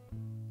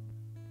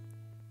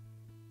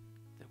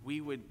 that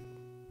we would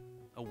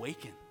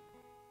awaken,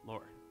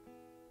 Lord.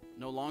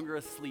 No longer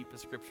asleep,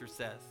 as Scripture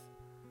says,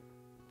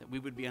 that we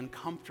would be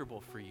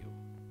uncomfortable for you.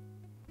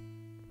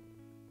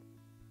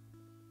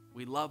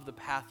 We love the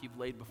path you've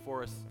laid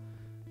before us,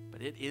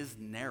 but it is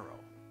narrow.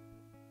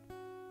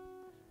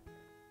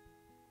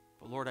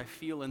 But Lord, I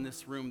feel in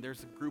this room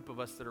there's a group of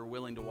us that are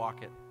willing to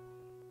walk it,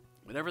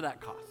 whatever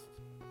that costs.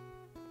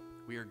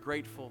 We are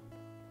grateful,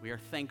 we are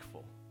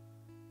thankful,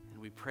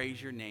 and we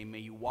praise your name. May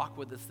you walk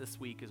with us this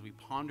week as we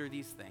ponder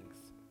these things.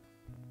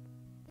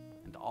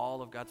 And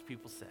all of God's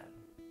people said,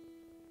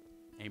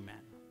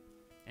 amen.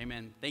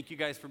 Amen. Thank you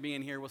guys for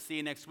being here. We'll see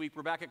you next week.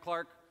 We're back at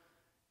Clark,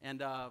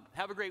 and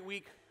have a great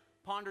week.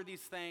 Ponder these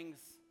things,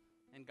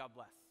 and God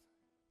bless.